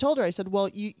 And I just told her, I said, well,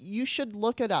 you should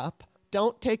look it up.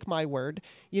 Don't take my word.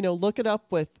 Look it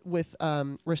up with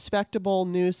respectable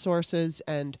news sources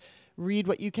and read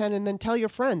what you can, and then tell your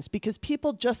friends, because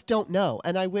people just don't know.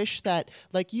 And I wish that,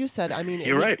 like you said,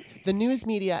 you're right. The news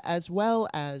media, as well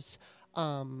as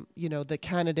the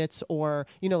candidates, or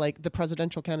like the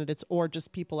presidential candidates, or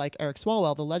just people like Eric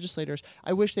Swalwell, the legislators,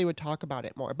 I wish they would talk about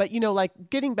it more. But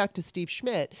like getting back to Steve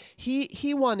Schmidt,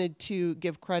 he wanted to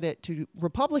give credit to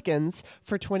Republicans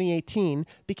for 2018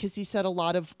 because he said a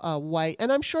lot of white,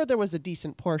 and I'm sure there was a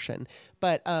decent portion,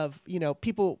 but of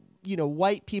people,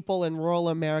 white people in rural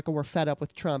America were fed up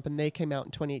with Trump and they came out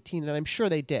in 2018, and I'm sure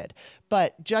they did.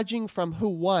 But judging from who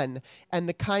won and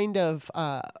the kind of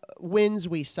wins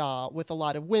we saw with a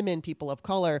lot of women, people of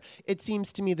color, it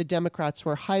seems to me the Democrats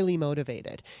were highly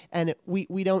motivated. And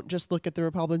we don't just look at the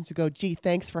Republicans and go, gee,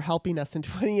 thanks for helping us in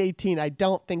 2018. I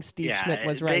don't think Steve Schmidt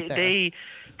was right there.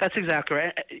 That's exactly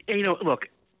right. Look,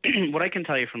 what I can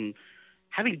tell you from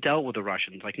having dealt with the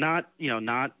Russians, like not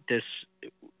this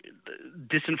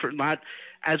not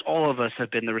as all of us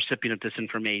have been the recipient of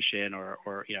disinformation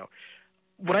or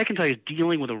what I can tell you is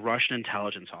dealing with a Russian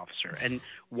intelligence officer and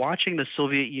watching the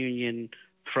Soviet Union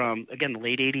from, again, the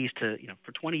late 80s to,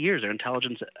 for 20 years, their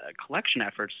intelligence collection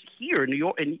efforts here in New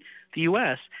York, in the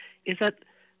U.S., is that,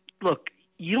 look,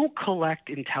 you don't collect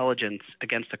intelligence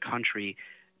against a country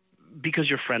because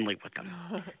you're friendly with them.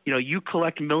 You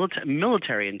collect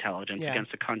military intelligence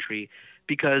against a country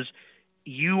because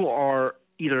you are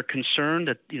either concerned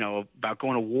that, about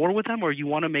going to war with them, or you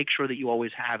want to make sure that you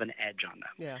always have an edge on them.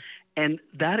 Yeah. And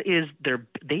that is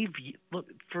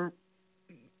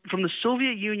from the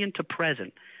Soviet Union to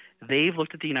present, they've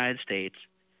looked at the United States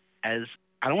as,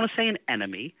 I don't want to say an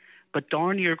enemy, but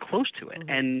darn near close to it. Mm-hmm.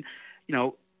 And,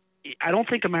 I don't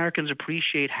think Americans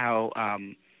appreciate how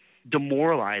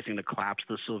demoralizing the collapse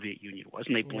of the Soviet Union was,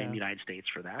 and they blame the United States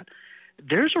for that.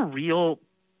 There's a real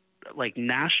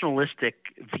nationalistic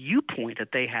viewpoint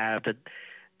that they have, that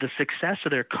the success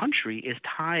of their country is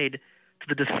tied to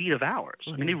the defeat of ours.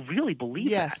 Mm-hmm. I mean, they really believe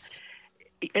that.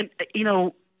 And,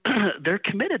 they're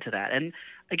committed to that. And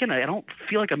again, I don't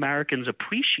feel like Americans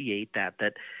appreciate that.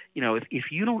 That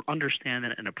if you don't understand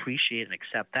and appreciate and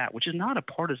accept that, which is not a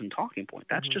partisan talking point,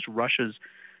 that's just Russia's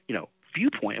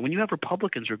viewpoint. And when you have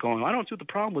Republicans who are going, I don't see what the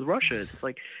problem with Russia is. It's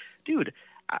like, dude,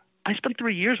 I spent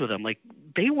 3 years with them. Like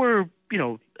they were,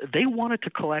 they wanted to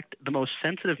collect the most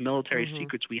sensitive military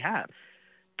secrets we have.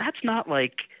 That's not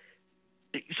like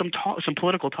some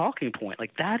political talking point.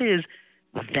 Like that is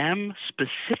them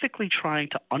specifically trying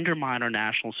to undermine our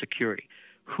national security.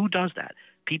 Who does that?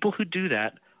 People who do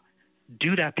that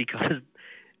because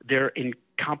they're in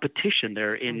competition.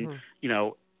 They're in,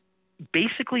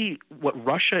 basically what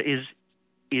Russia is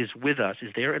with us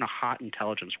is they're in a hot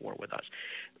intelligence war with us.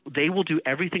 They will do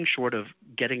everything short of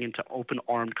getting into open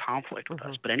armed conflict with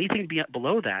us. But anything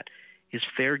below that is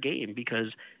fair game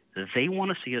because they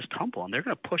want to see us tumble, and they're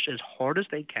going to push as hard as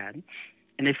they can.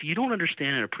 And if you don't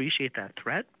understand and appreciate that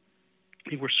threat,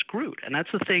 we're screwed. And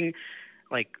that's the thing,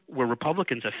 like where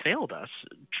Republicans have failed us.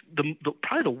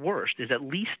 Probably the worst is at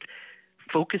least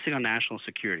focusing on national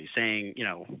security, saying,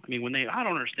 when I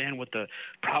don't understand what the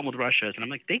problem with Russia is. And I'm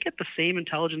like, they get the same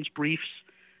intelligence briefs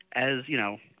as,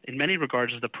 in many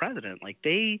regards as the president. Like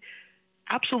they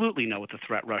absolutely know what the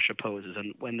threat Russia poses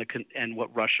and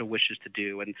what Russia wishes to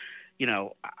do. And,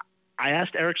 I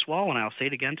asked Eric Swalwell, and I'll say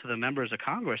it again to the members of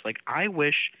Congress, like I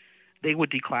wish they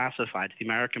would declassify to the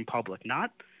American public,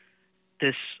 not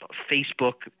this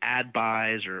Facebook ad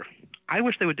buys, or I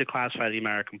wish they would declassify to the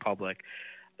American public,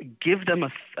 give them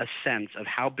a sense of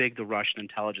how big the Russian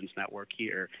intelligence network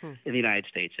here in the United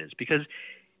States is. Because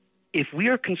if we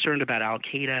are concerned about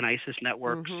Al-Qaeda and ISIS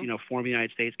networks, forming the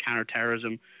United States,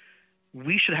 counterterrorism,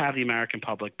 we should have the American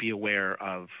public be aware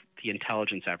of the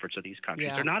intelligence efforts of these countries.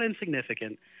 Yeah. They're not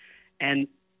insignificant. And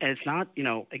it's not,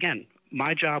 again,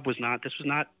 my job was not,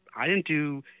 I didn't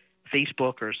do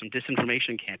Facebook or some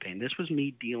disinformation campaign. This was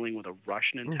me dealing with a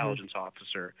Russian intelligence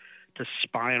officer to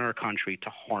spy on our country, to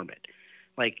harm it.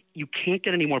 Like, you can't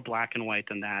get any more black and white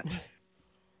than that.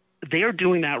 They are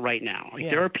doing that right now. Like,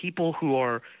 there are people who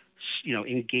are,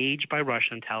 engaged by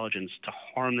Russian intelligence to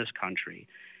harm this country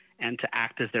and to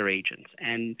act as their agents.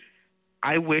 And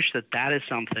I wish that is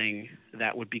something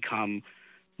that would become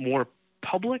more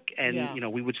public, and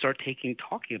we would start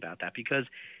talking about that, because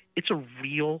it's a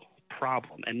real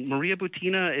problem. And Maria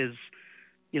Butina is,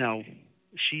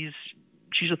 she's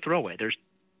a throwaway.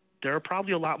 There are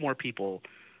probably a lot more people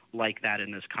like that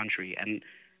in this country, and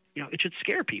it should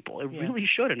scare people. It really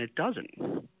should, and it doesn't.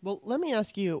 Well, let me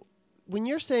ask you, when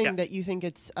you're saying that you think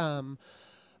it's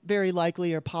very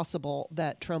likely or possible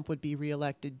that Trump would be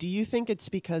reelected, do you think it's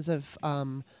because of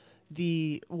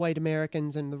the white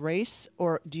Americans and the race,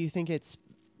 or do you think it's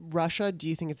Russia? Do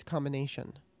you think it's a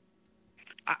combination?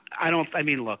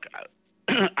 Look,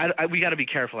 we got to be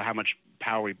careful how much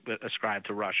power we ascribe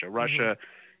to Russia. Russia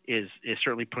is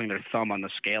certainly putting their thumb on the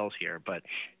scales here, but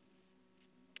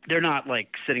they're not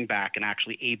like sitting back and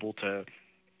actually able to,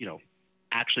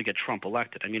 actually get Trump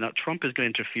elected. Trump is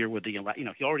going to interfere with the election.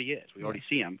 He already is. We already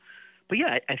see him. But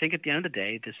I think at the end of the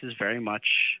day, this is very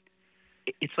much,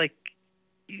 it's like,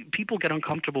 people get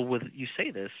uncomfortable with you say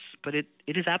this, but it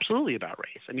is absolutely about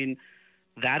race.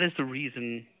 That is the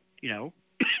reason,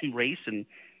 race and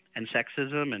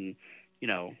sexism and,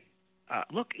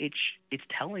 look, it's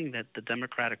telling that the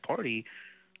Democratic Party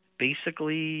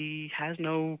basically has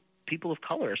no people of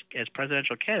color as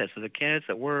presidential candidates. So the candidates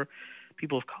that were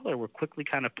people of color were quickly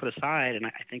kind of put aside, and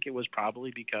I think it was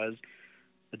probably because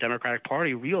the Democratic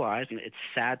Party realized, and it's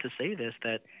sad to say this,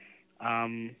 that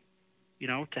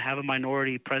to have a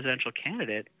minority presidential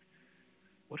candidate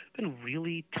would have been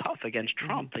really tough against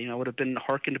Trump. Would have been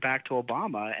harkened back to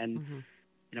Obama, and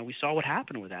we saw what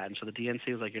happened with that. And so the DNC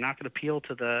was like, you're not going to appeal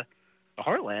to the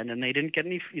heartland, and they didn't get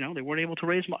any. They weren't able to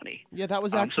raise money. Yeah, that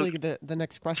was actually the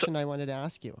next question I wanted to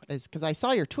ask you, is because I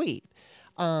saw your tweet,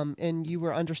 and you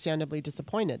were understandably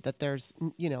disappointed that there's,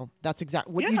 that's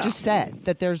exactly what you just said,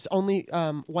 that there's only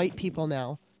white people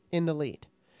now in the lead.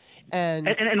 And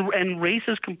race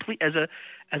is complete as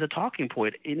a talking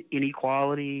point.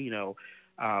 Inequality,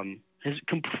 has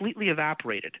completely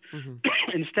evaporated.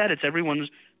 Instead, it's everyone's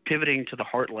pivoting to the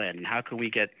heartland, and how can we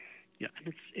get,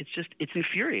 it's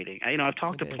infuriating. I've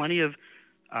talked to plenty of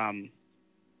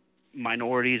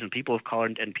minorities and people of color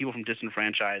and people from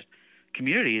disenfranchised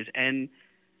communities, and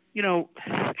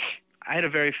I had a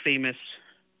very famous,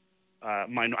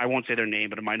 I won't say their name,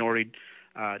 but a minority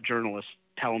journalist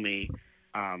tell me,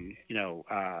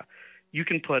 you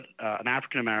can put an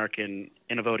African American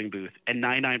in a voting booth, and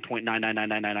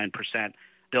 99.99999%,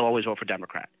 they'll always vote for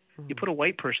Democrat. You put a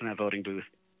white person in that voting booth,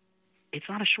 it's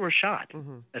not a sure shot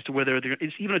as to whether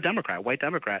it's even a Democrat, a white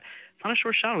Democrat. It's not a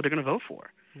sure shot what they're going to vote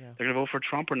for. Yeah. They're going to vote for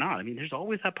Trump or not. I mean, there's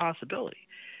always that possibility.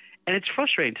 And it's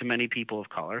frustrating to many people of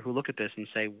color who look at this and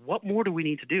say, what more do we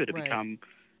need to do to become,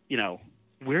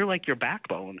 we're like your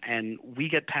backbone, and we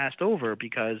get passed over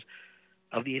because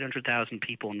of the 800,000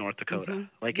 people in North Dakota.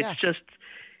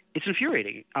 It's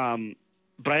infuriating.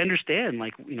 But I understand,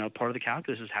 part of the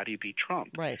calculus is how do you beat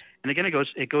Trump? Right. And again,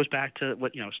 it goes back to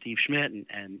what, Steve Schmidt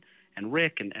and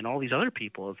Rick and all these other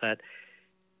people, is that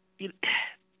the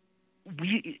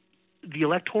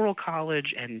Electoral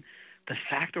College and the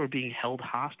fact that we're being held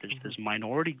hostage to this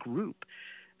minority group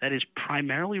that is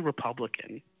primarily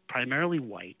Republican, primarily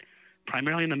white,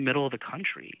 primarily in the middle of the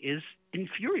country is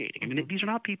infuriating. I mean, these are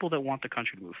not people that want the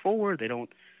country to move forward. They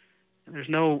don't. There's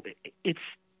no. I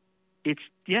think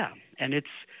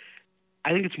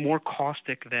it's more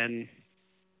caustic than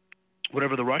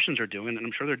whatever the Russians are doing, and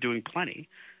I'm sure they're doing plenty.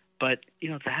 But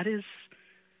that is.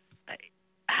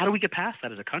 How do we get past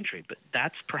that as a country? But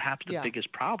that's perhaps the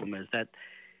biggest problem, is that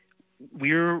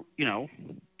we're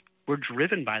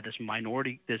driven by this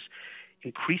minority, this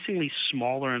increasingly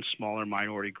smaller and smaller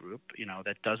minority group,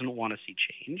 that doesn't want to see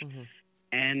change.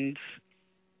 And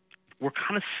we're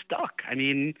kind of stuck. I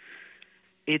mean,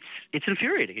 it's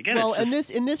infuriating. Again, well, and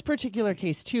in this particular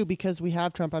case too, because we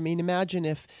have Trump. I mean, imagine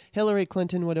if Hillary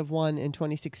Clinton would have won in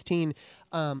 2016.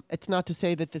 It's not to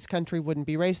say that this country wouldn't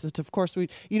be racist. Of course, it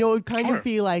would kind of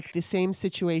be like the same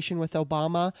situation with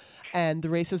Obama and the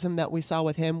racism that we saw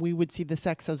with him. We would see the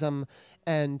sexism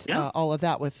and all of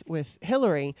that with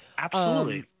Hillary.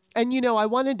 Absolutely. And I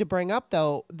wanted to bring up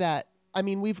though that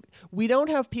we don't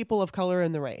have people of color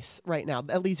in the race right now,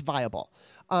 at least viable.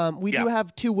 We do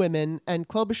have two women, and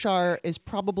Klobuchar is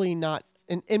probably not,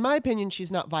 in my opinion,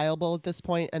 she's not viable at this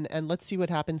point, and let's see what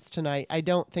happens tonight. I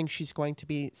don't think she's going to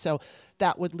be, so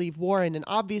that would leave Warren, and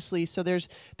obviously, so there's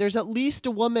at least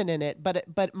a woman in it,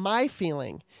 but my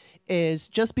feeling is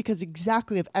just because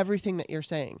exactly of everything that you're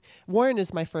saying, Warren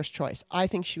is my first choice. I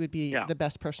think she would be the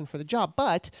best person for the job,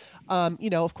 but,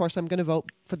 of course, I'm going to vote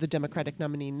for the Democratic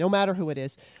nominee, no matter who it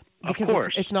is. Because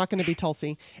it's not going to be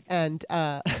Tulsi, and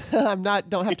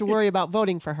don't have to worry about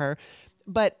voting for her.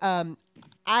 But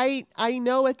I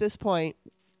know at this point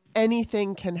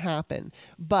anything can happen.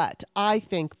 But I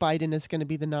think Biden is going to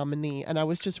be the nominee, and I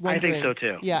was just wondering. I think so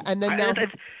too. Yeah, and then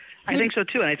I think so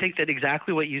too, and I think that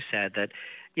exactly what you said. That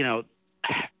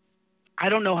I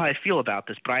don't know how I feel about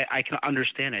this, but I can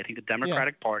understand it. I think the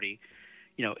Democratic Party,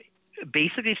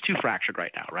 basically it's too fractured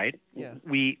right now, right? Yeah.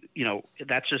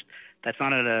 That's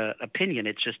not an opinion.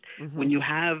 It's just when you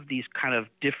have these kind of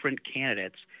different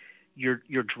candidates, you're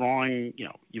drawing,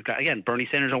 you've got, again, Bernie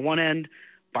Sanders on one end,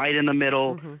 Biden in the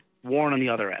middle, Warren on the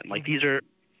other end. Like these are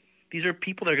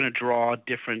people that are going to draw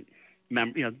different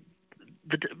the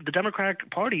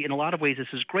Democratic Party, in a lot of ways, this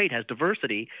is great, has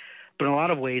diversity, but in a lot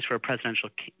of ways for a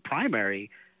presidential primary,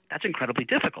 that's incredibly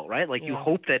difficult, right? Like you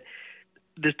hope that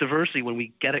this diversity, when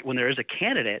we get it, when there is a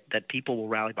candidate, that people will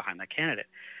rally behind that candidate.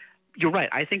 You're right.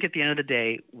 I think at the end of the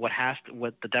day, what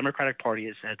the Democratic Party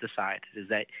has decided is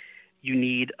that you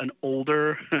need an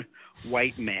older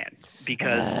white man,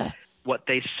 because what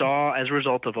they saw as a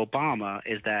result of Obama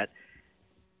is that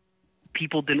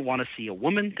people didn't want to see a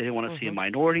woman. They didn't want to see a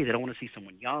minority. They don't want to see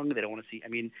someone young. They don't want to see,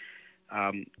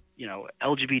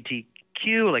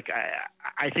 LGBTQ. Like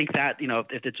I think that,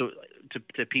 if it's to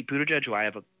Pete Buttigieg, who I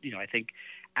have I think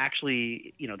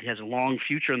actually, he has a long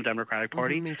future in the Democratic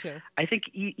Party. Me too. I think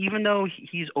even though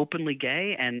he's openly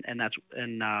gay, and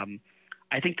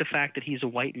I think the fact that he's a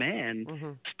white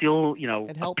man still,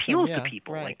 appeals to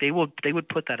people. Right. Like they would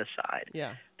put that aside.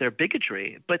 Yeah. Their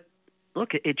bigotry. But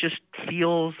look, it just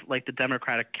feels like the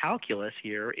Democratic calculus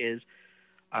here is,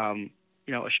 a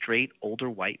straight older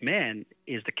white man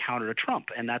is the counter to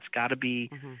Trump, and that's got to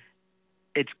be,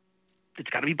 it's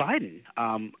got to be Biden.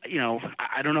 I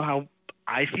don't know how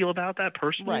I feel about that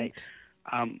personally,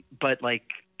 but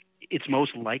like it's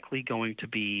most likely going to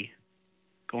be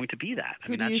that.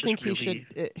 Who do you think he should?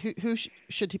 Who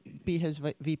should be his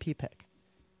VP pick?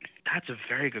 That's a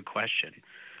very good question.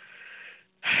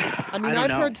 I've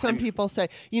heard some people say,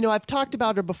 I've talked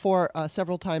about her before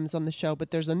several times on the show, but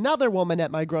there's another woman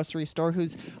at my grocery store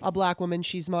who's a black woman.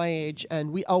 She's my age,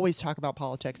 and we always talk about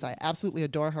politics. I absolutely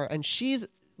adore her, and she's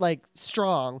like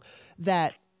strong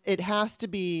that it has to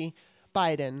be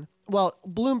Biden. Well,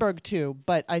 Bloomberg too,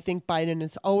 but I think Biden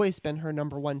has always been her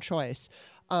number one choice.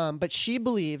 But she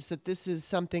believes that this is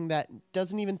something that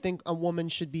doesn't even think a woman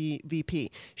should be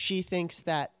VP. She thinks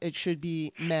that it should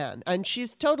be man. And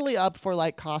she's totally up for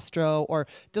like Castro, or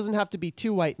doesn't have to be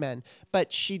two white men.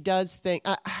 But she does think,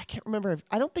 I can't remember,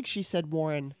 I don't think she said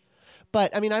Warren.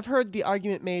 But I mean, I've heard the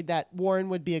argument made that Warren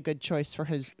would be a good choice for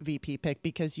his VP pick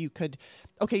because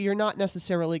you're not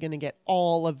necessarily going to get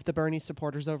all of the Bernie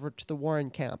supporters over to the Warren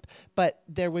camp, but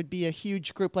there would be a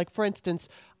huge group. Like, for instance,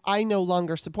 I no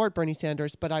longer support Bernie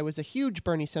Sanders, but I was a huge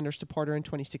Bernie Sanders supporter in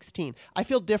 2016. I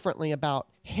feel differently about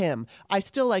him. I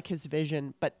still like his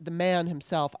vision, but the man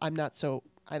himself, I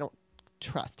don't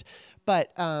trust.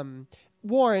 But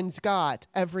Warren's got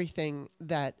everything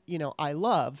that, I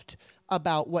loved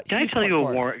about what Can he I tell put you a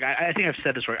forth. Warren? I think I've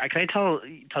said this story. Can I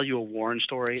tell you a Warren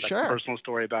story, like Sure. a personal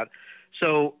story about?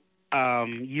 So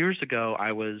years ago,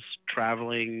 I was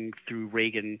traveling through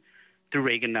Reagan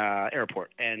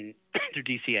Airport and through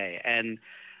DCA, and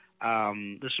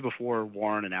this was before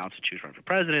Warren announced that she was running for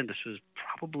president. This was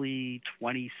probably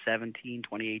 2017,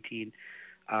 2018,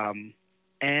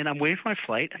 and I'm waiting for my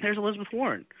flight, and there's Elizabeth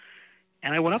Warren,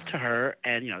 and I went up to her,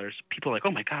 and there's people like,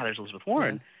 oh my God, there's Elizabeth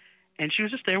Warren. Yeah. And she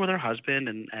was just there with her husband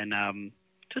and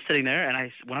just sitting there. And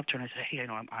I went up to her and I said, hey,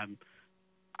 I'm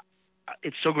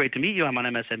it's so great to meet you. I'm on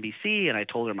MSNBC. And I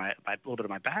told her a little bit of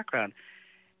my background.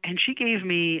 And she gave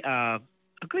me a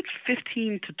good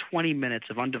 15 to 20 minutes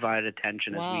of undivided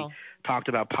attention as we talked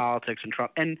about politics and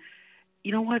Trump. And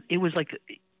you know what? It was like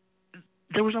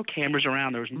there was no cameras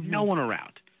around. There was no one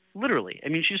around, literally. I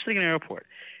mean, she was sitting in an airport.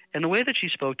 And the way that she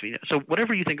spoke to me, so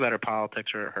whatever you think about her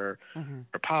politics or her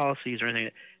policies or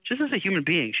anything, just as a human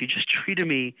being, she just treated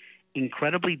me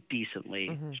incredibly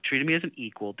decently. She treated me as an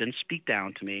equal, didn't speak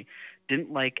down to me, didn't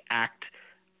act,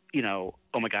 oh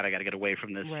my God, I got to get away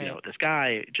from this, this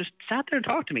guy. Just sat there and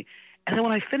talked to me. And then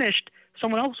when I finished,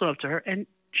 someone else went up to her and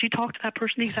she talked to that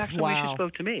person the exact same way she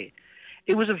spoke to me.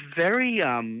 It was a very,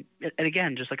 and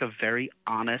again, just like a very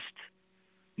honest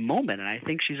moment. And I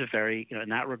think she's a very, in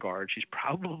that regard,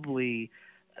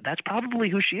 that's probably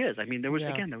who she is. I mean, there was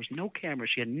no camera.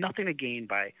 She had nothing to gain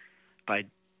by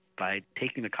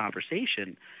taking the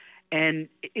conversation. And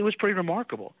it was pretty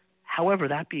remarkable. However,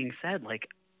 that being said, when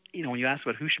you ask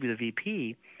about who should be the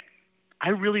VP, I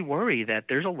really worry that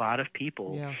there's a lot of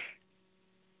people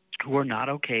who are not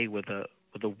okay with a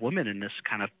woman in this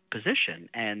kind of position.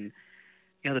 And,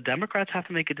 the Democrats have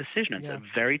to make a decision. It's a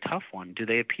very tough one. Do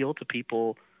they appeal to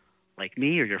people like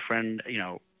me or your friend,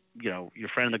 your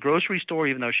friend in the grocery store,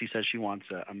 even though she says she wants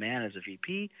a man as a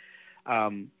VP?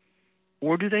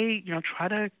 Or do they, try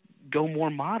to go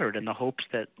more moderate in the hopes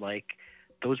that,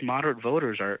 those moderate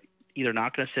voters are either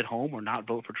not going to sit home or not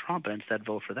vote for Trump and instead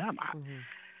vote for them?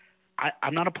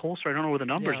 I'm not a pollster. I don't know where the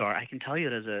numbers are. I can tell you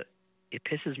it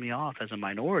pisses me off as a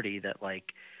minority that,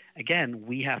 again,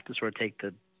 we have to sort of take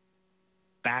the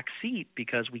back seat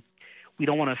because we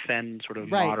don't want to offend sort of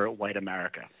moderate white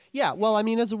America. Yeah, well, I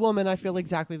mean, as a woman, I feel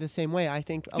exactly the same way. I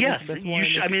think Elizabeth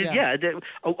Warren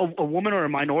a woman or a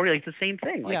minority, it's the same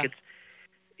thing.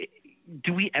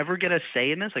 Do we ever get a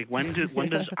say in this? When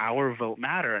does our vote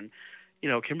matter? And,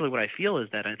 Kimberly, what I feel is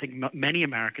that, I think many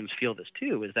Americans feel this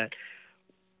too, is that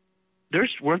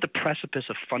we're at the precipice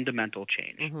of fundamental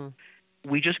change.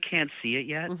 We just can't see it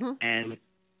yet. And,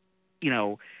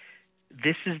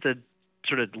 this is the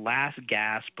sort of last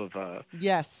gasp of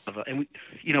and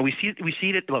we see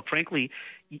it. Look, frankly,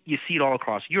 you see it all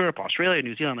across Europe, Australia,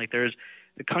 New Zealand. There's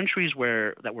the countries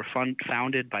that were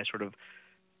founded by sort of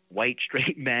white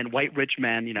straight men, white rich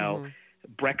men.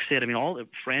 Brexit. I mean,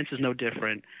 France is no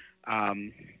different.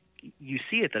 You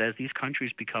see it that as these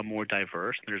countries become more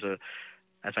diverse, there's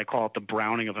as I call it, the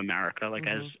browning of America.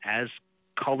 As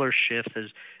color shifts,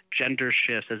 as gender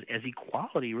shifts, as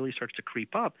equality really starts to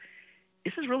creep up.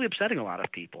 This is really upsetting a lot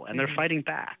of people, and they're fighting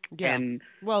back. Yeah. And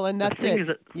that's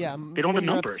it. They don't have the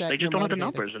numbers. They just don't have the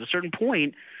numbers. At a certain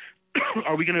point,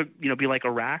 are we going to be like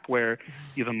Iraq, where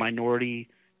you have a minority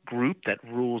group that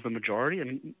rules the majority? I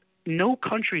mean, no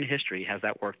country in history has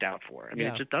that worked out for. I mean,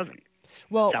 it just doesn't.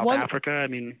 Well, South Africa, I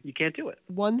mean, you can't do it.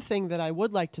 One thing that I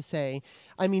would like to say,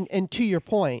 I mean, and to your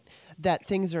point, that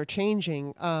things are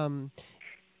changing.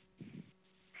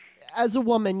 As a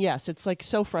woman, yes, it's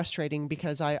so frustrating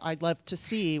because I'd love to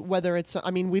see whether it's,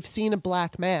 I mean, we've seen a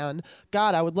black man.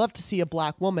 God, I would love to see a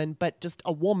black woman, but just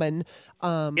a woman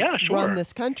run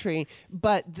this country.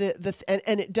 But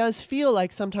and it does feel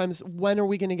like sometimes, when are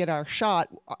we going to get our shot?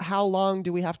 How long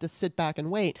do we have to sit back and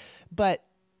wait? But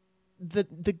the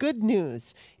good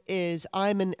news is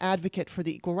I'm an advocate for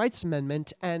the Equal Rights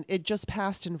Amendment, and it just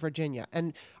passed in Virginia.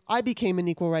 And I became an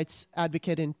equal rights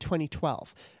advocate in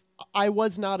 2012. I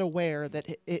was not aware that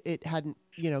it hadn't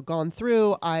gone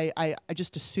through, I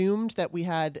just assumed that we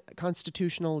had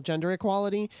constitutional gender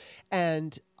equality.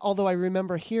 And although I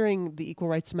remember hearing the Equal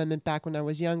Rights Amendment back when I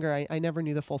was younger, I never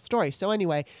knew the full story. So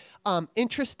anyway,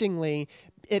 interestingly,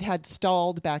 it had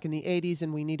stalled back in the 80s,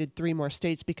 and we needed 3 more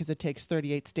states because it takes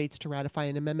 38 states to ratify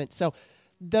an amendment. So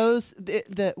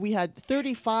we had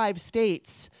 35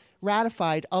 states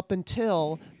ratified up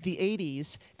until the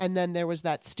 80s, and then there was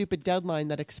that stupid deadline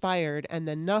that expired, and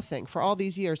then nothing for all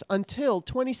these years until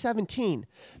 2017,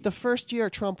 the first year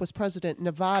Trump was president.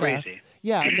 Nevada, Crazy.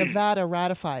 Nevada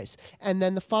ratifies, and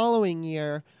then the following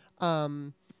year,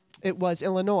 it was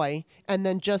Illinois, and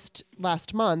then just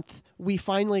last month we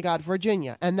finally got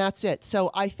Virginia, and that's it.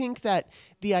 So I think that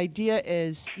the idea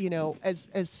is,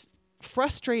 as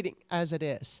frustrating as it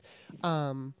is,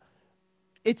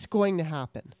 it's going to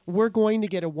happen. We're going to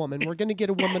get a woman. We're going to get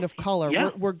a woman of color.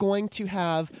 Yeah. We're going to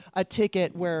have a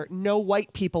ticket where no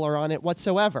white people are on it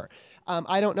whatsoever.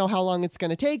 I don't know how long it's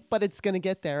going to take, but it's going to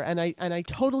get there. And I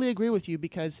totally agree with you,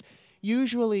 because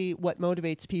usually what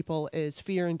motivates people is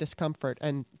fear and discomfort,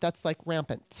 and that's like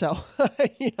rampant. So, I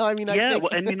think... Well,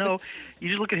 and you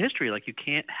just look at history. Like, you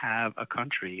can't have a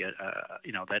country,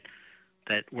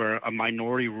 that where a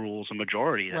minority rules a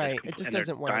majority. Right. It just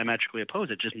doesn't work. Diametrically opposed.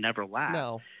 It just never lasts.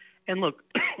 No. And look,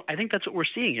 I think that's what we're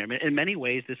seeing here. I mean, in many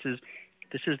ways, this is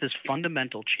this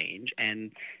fundamental change,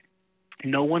 and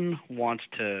no one wants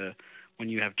to. When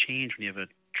you have change, when you have a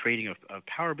trading of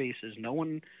power bases, no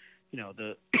one,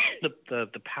 the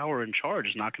power in charge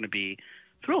is not going to be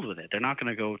thrilled with it. They're not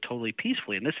going to go totally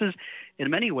peacefully. And this is, in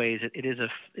many ways, it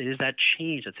is that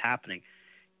change that's happening.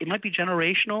 It might be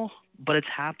generational, but it's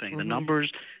happening. The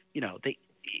numbers,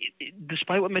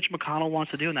 despite what Mitch McConnell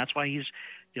wants to do, and that's why he's,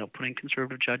 putting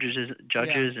conservative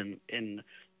judges in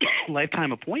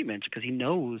lifetime appointments, because he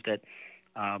knows that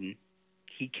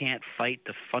he can't fight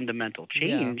the fundamental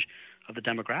change of the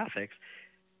demographics.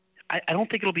 I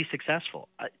don't think it'll be successful.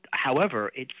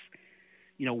 However, it's,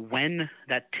 when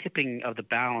that tipping of the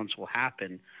balance will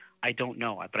happen, I don't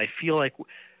know. But I feel like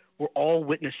we're all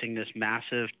witnessing this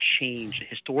massive change,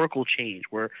 historical change.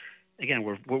 We're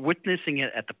witnessing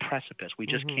it at the precipice. We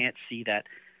just can't see that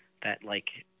like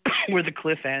where the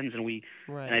cliff ends, and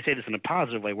and I say this in a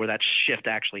positive way, where that shift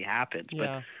actually happens.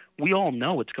 Yeah. But we all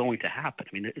know it's going to happen.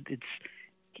 I mean,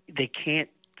 they can't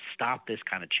stop this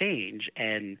kind of change,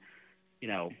 and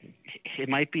it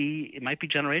might be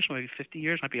generational, maybe 50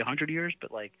 years, might be 100 years,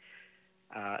 but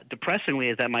depressingly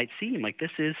as that might seem, like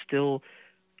this is still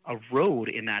a road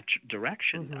in that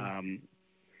direction.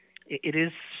 It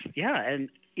is, and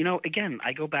again,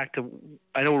 I go back to,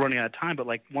 I know we're running out of time, but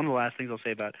one of the last things I'll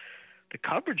say about the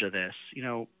coverage of this,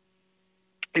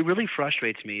 it really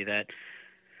frustrates me that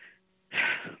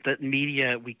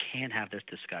media, we can't have this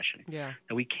discussion. Yeah.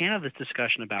 That we can't have this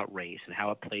discussion about race and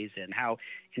how it plays in, how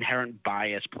inherent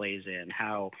bias plays in,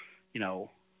 how,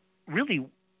 really,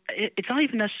 it's not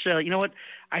even necessarily,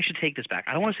 I should take this back.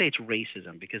 I don't want to say it's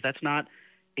racism, because that's not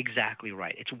exactly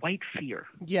right. It's white fear.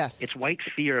 Yes. It's white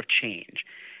fear of change.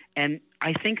 And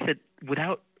I think that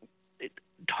without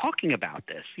talking about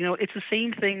this, it's the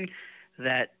same thing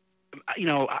that,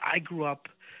 I grew up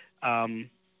when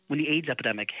the AIDS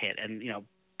epidemic hit, and,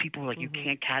 people were like, you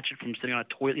can't catch it from sitting on a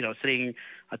toilet, sitting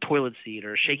a toilet seat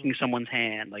or shaking someone's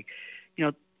hand.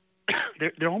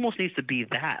 There almost needs to be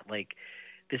that,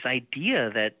 this idea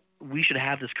that we should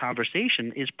have this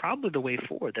conversation is probably the way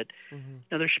forward. That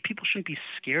people shouldn't be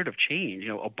scared of change.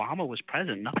 Obama was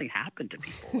president; nothing happened to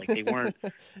people. They weren't.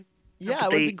 Yeah,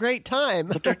 it was a great time.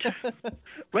 But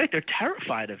they're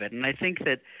terrified of it, and I think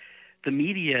that the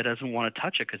media doesn't want to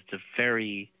touch it because it's a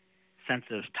very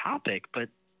sensitive topic. But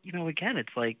again,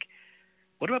 it's like,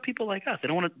 what about people like us? They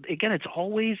don't want to. Again, it's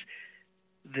always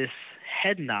this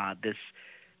head nod, this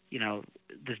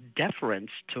this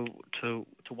deference to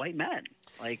white men.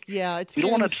 It's we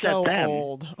don't want to upset so them,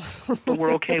 old. but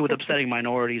we're okay with upsetting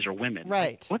minorities or women.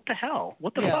 Right. What the hell?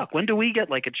 What the fuck? When do we get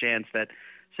a chance that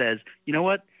says, you know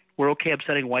what, we're okay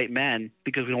upsetting white men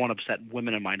because we don't want to upset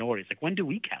women and minorities? When do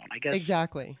we count? I guess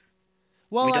exactly.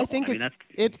 Well, I think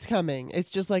it's coming. It's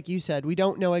just like you said. We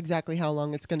don't know exactly how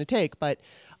long it's going to take, but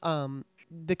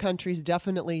the country's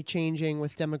definitely changing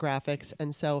with demographics,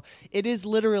 and so it is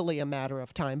literally a matter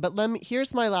of time. But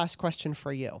here's my last question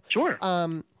for you. Sure.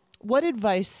 What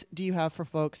advice do you have for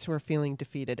folks who are feeling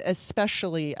defeated,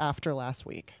 especially after last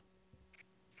week?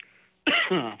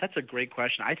 That's a great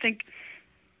question. I think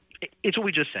it's what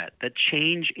we just said, that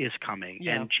change is coming,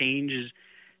 and change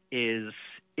is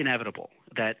inevitable.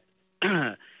 That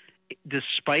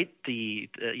despite the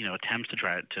attempts to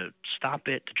try to stop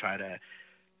it, to try to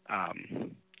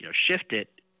shift it,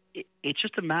 it's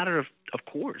just a matter of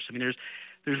course. I mean,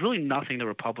 there's really nothing the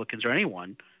Republicans or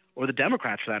anyone, or the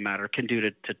Democrats for that matter, can do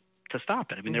to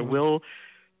stop it. I mean, there will,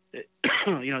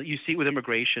 you see it with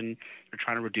immigration. They're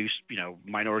trying to reduce,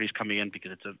 minorities coming in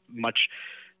because it's a much,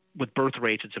 with birth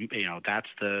rates, it's that's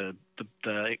the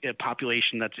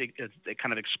population that's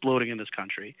kind of exploding in this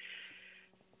country.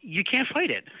 You can't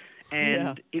fight it,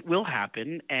 and it will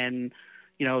happen. And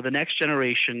the next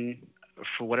generation,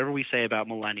 for whatever we say about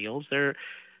millennials, they're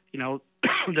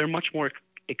they're much more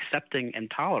accepting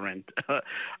and tolerant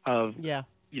of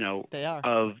they are,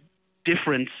 of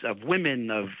difference, of women,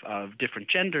 of different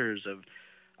genders,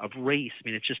 of race. I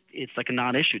mean, it's like a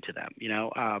non-issue to them,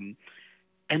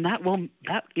 and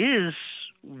that is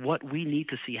what we need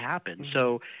to see happen. Mm-hmm.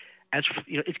 So,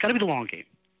 it's got to be the long game.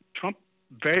 Trump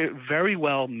very, very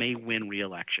well may win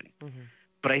re-election,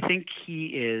 but I think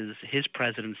his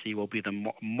presidency will be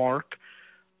the mark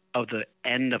of the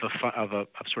end of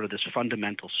sort of this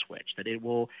fundamental switch. That it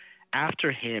will,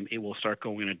 after him, it will start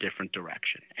going in a different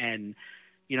direction. And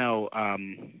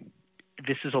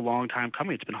this is a long time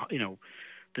coming. It's been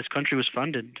this country was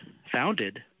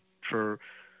founded for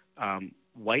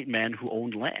white men who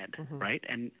owned land, right?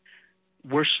 And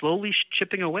we're slowly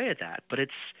chipping away at that. But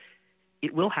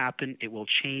it will happen. It will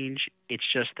change. It's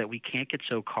just that we can't get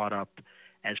so caught up,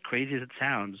 as crazy as it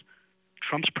sounds.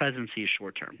 Trump's presidency is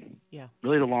short term. Yeah.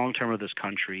 Really, the long term of this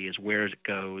country is where it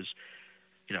goes,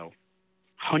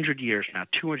 100 years from now,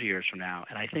 200 years from now.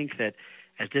 And I think that,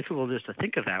 as difficult as it is to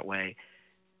think of that way,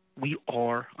 we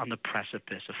are on the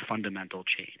precipice of fundamental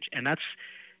change. And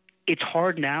it's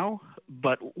hard now,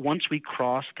 but once we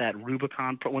cross that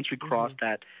Rubicon, once we cross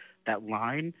that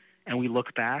line and we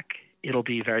look back, it'll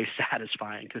be very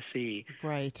satisfying to see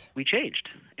we changed,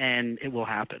 and it will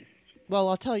happen. Well,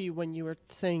 I'll tell you, when you were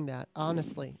saying that,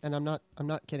 honestly, and I'm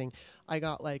not kidding, I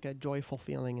got like a joyful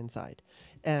feeling inside.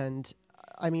 And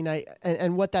I mean,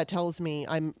 and what that tells me,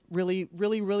 I'm really,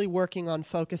 really, really working on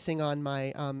focusing on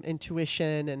my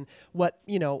intuition and what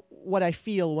I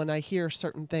feel when I hear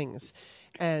certain things.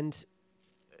 And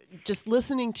just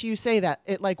listening to you say that,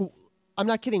 it, like, I'm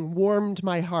not kidding, warmed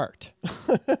my heart.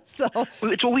 So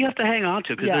it's what we have to hang on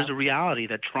to, because there's a reality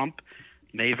that Trump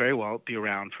may very well be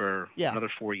around for another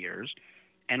 4 years,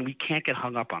 and we can't get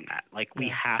hung up on that. Like, we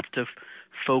have to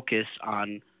focus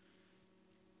on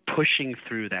pushing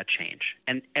through that change,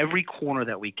 and every corner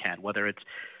that we can, whether it's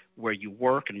where you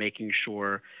work and making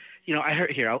sure, I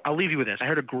heard here, I'll leave you with this. I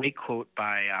heard a great quote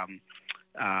by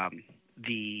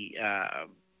the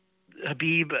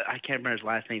Habib, I can't remember his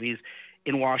last name. He's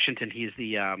in Washington. He's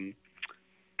the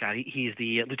he's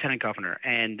the lieutenant governor,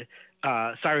 and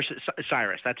Cyrus,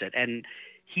 that's it. And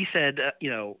he said,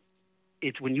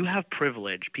 it's when you have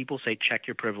privilege, people say check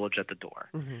your privilege at the door.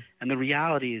 And the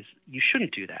reality is you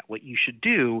shouldn't do that. What you should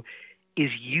do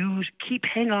is keep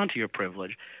hang on to your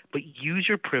privilege, but use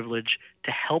your privilege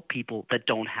to help people that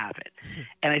don't have it.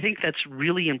 And I think that's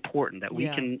really important, that we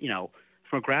can,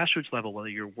 from a grassroots level, whether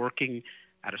you're working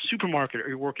at a supermarket or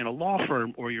you're working in a law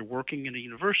firm or you're working in a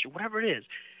university, whatever it is,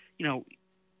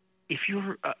 if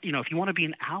you're, if you want to be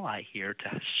an ally here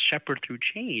to shepherd through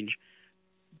change,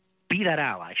 be that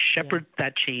ally. Shepherd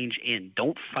that change in.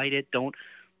 Don't fight it. Don't,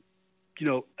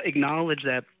 acknowledge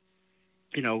that,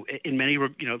 in many,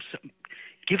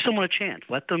 give someone a chance.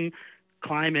 Let them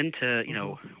climb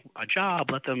into, a job.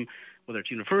 Let them, whether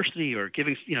it's university or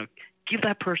giving, give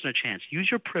that person a chance. Use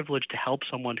your privilege to help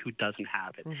someone who doesn't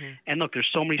have it. And look, there's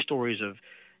so many stories of,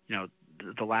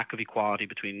 the lack of equality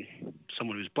between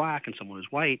someone who's black and someone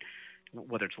who's white,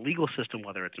 whether it's a legal system,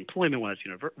 whether it's employment, whether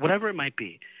it's whatever it might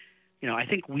be. I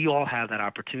think we all have that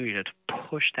opportunity to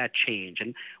push that change.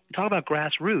 And we talk about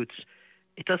grassroots.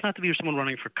 It doesn't have to be someone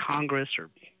running for Congress or,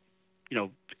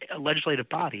 a legislative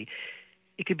body.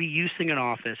 It could be you sitting in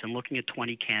office and looking at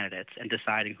 20 candidates and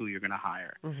deciding who you're going to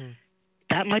hire.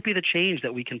 That might be the change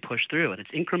that we can push through. And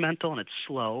it's incremental and it's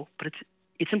slow, but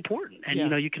it's important. And,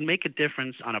 you can make a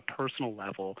difference on a personal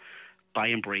level by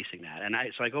embracing that. And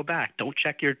so I go back. Don't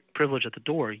check your privilege at the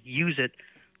door. Use it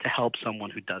to help someone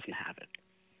who doesn't have it.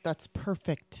 That's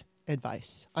perfect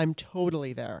advice. I'm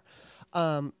totally there.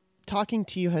 Talking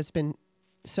to you has been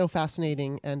so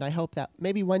fascinating, and I hope that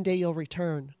maybe one day you'll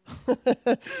return.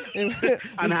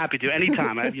 I'm happy to.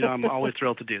 Anytime. I'm always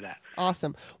thrilled to do that.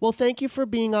 Awesome. Well, thank you for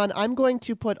being on. I'm going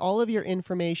to put all of your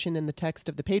information in the text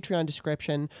of the Patreon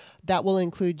description. That will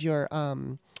include your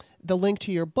the link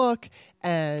to your book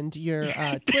and your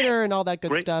Twitter and all that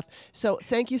good stuff. So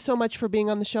thank you so much for being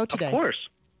on the show today. Of course.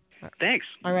 Thanks.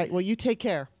 All right. Well, you take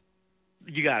care.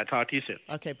 You got it. Talk to you soon.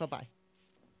 Okay. Bye-bye.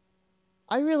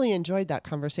 I really enjoyed that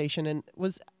conversation and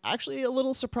was actually a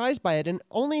little surprised by it, and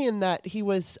only in that he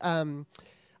was,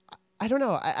 I don't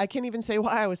know. I can't even say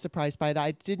why I was surprised by it.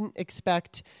 I didn't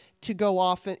expect to go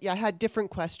off. I had different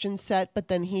questions set, but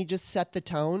then he just set the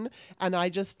tone, and I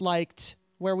just liked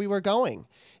where we were going.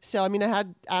 So, I mean, I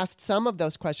had asked some of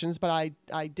those questions, but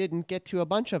I didn't get to a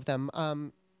bunch of them.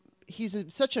 I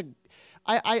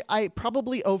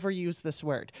probably overuse this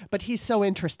word, but he's so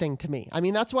interesting to me. I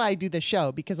mean, that's why I do this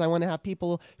show, because I want to have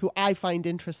people who I find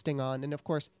interesting on. And of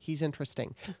course, he's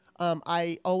interesting.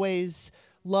 I always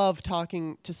love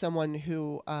talking to someone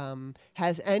who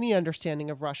has any understanding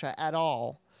of Russia at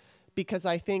all, because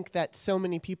I think that so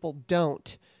many people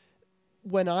don't.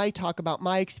 When I talk about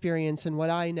my experience and what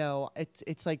I know,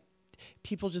 it's like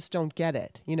people just don't get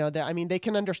it. You know, they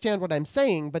can understand what I'm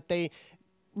saying, but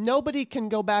nobody can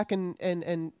go back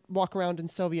and walk around in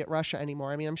Soviet Russia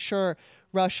anymore. I mean, I'm sure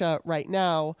Russia right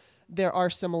now, there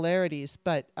are similarities,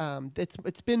 but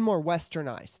it's been more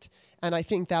westernized. And I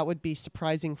think that would be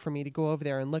surprising for me to go over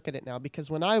there and look at it now, because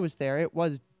when I was there, it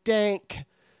was dank.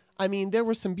 I mean, there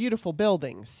were some beautiful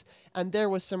buildings, and there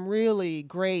was some really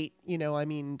great,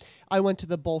 I went to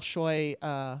the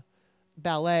Bolshoi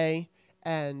ballet,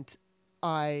 and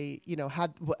I,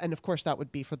 and of course that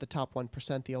would be for the top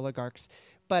 1%, the oligarchs,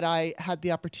 but I had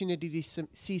the opportunity to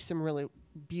see some really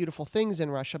beautiful things in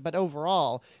Russia. But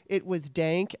overall, it was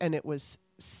dank, and it was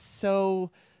so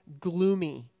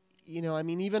gloomy.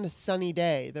 Even a sunny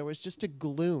day, there was just a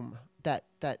gloom that,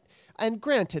 and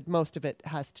granted, most of it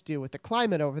has to do with the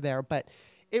climate over there, but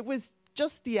it was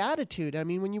just the attitude. I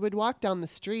mean, when you would walk down the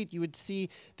street, you would see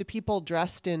the people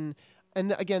dressed in,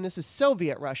 and again, this is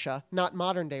Soviet Russia, not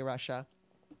modern day Russia,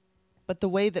 but the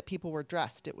way that people were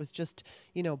dressed, it was just,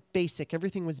 basic.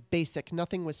 Everything was basic.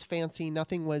 Nothing was fancy.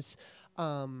 Nothing was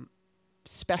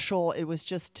special. It was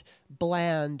just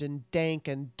bland and dank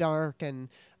and dark. And,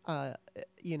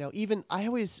 even I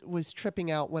always was tripping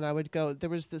out when I would go. There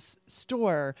was this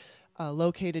store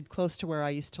located close to where I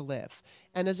used to live.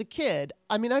 And as a kid,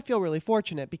 I feel really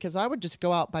fortunate, because I would just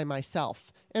go out by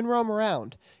myself and roam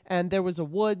around. And there was a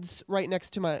woods right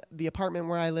next to the apartment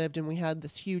where I lived, and we had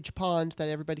this huge pond that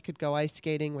everybody could go ice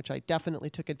skating, which I definitely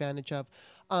took advantage of.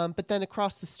 But then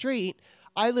across the street,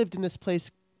 I lived in this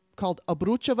place called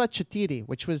Abrucheva 4,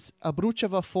 which was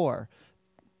Abrucheva 4,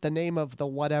 the name of the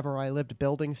whatever I lived,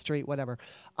 building street, whatever.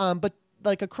 But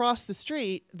like across the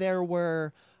street, there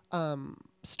were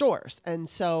stores. And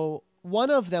so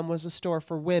one of them was a store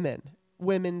for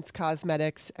women's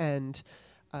cosmetics and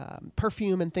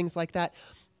perfume and things like that.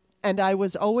 And I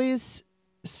was always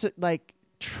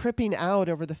tripping out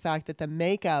over the fact that the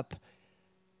makeup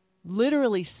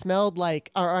literally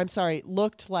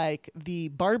looked like the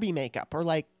Barbie makeup or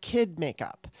like kid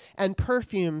makeup, and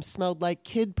perfume smelled like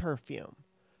kid perfume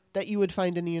that you would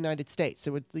find in the United States. It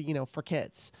would, for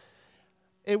kids.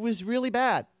 It was really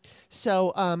bad.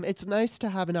 So it's nice to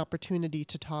have an opportunity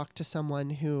to talk to someone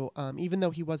who, even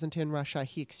though he wasn't in Russia,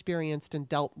 he experienced and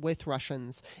dealt with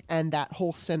Russians and that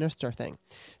whole sinister thing.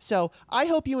 So I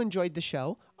hope you enjoyed the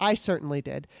show. I certainly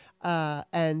did.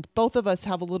 And both of us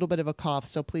have a little bit of a cough,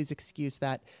 so please excuse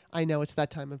that. I know it's that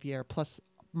time of year, plus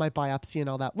my biopsy and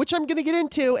all that, which I'm going to get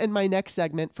into in my next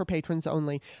segment for patrons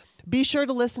only. Be sure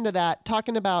to listen to that,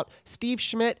 talking about Steve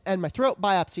Schmidt and my throat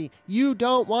biopsy. You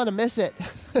don't want to miss it.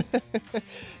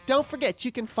 Don't forget,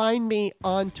 you can find me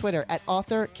on Twitter at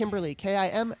author Kimberly,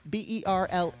 Kimberley.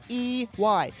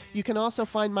 You can also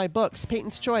find my books,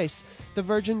 Peyton's Choice, The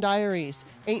Virgin Diaries,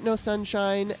 Ain't No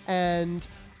Sunshine, and,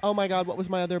 oh my God, what was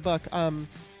my other book?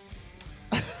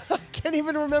 Can't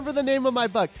even remember the name of my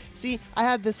book. See, I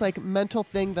had this mental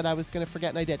thing that I was going to forget,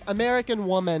 and I did. American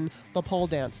Woman, The Pole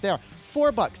Dance. There,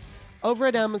 4 books over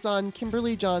at Amazon,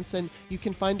 Kimberly Johnson. You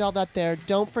can find all that there.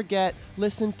 Don't forget,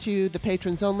 listen to the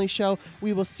Patrons Only show.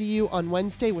 We will see you on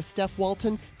Wednesday with Steph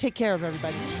Walton. Take care of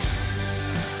everybody.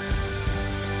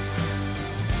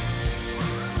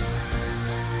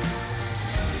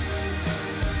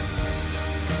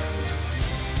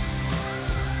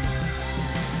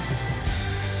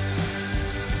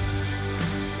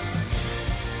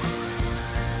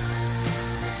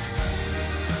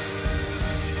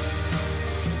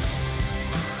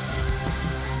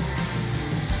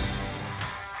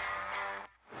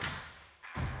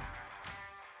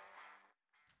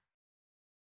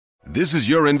 This is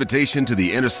your invitation to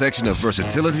the intersection of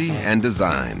versatility and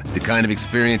design. The kind of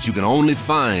experience you can only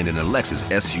find in a Lexus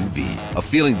SUV. A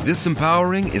feeling this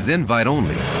empowering is invite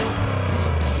only.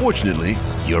 Fortunately,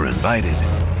 you're invited.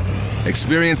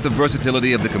 Experience the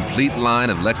versatility of the complete line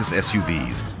of Lexus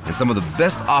SUVs and some of the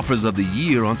best offers of the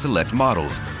year on select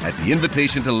models at the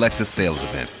Invitation to Lexus sales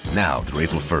event, now through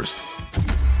April 1st.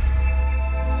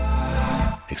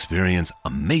 Experience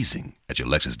amazing at your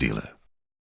Lexus dealer.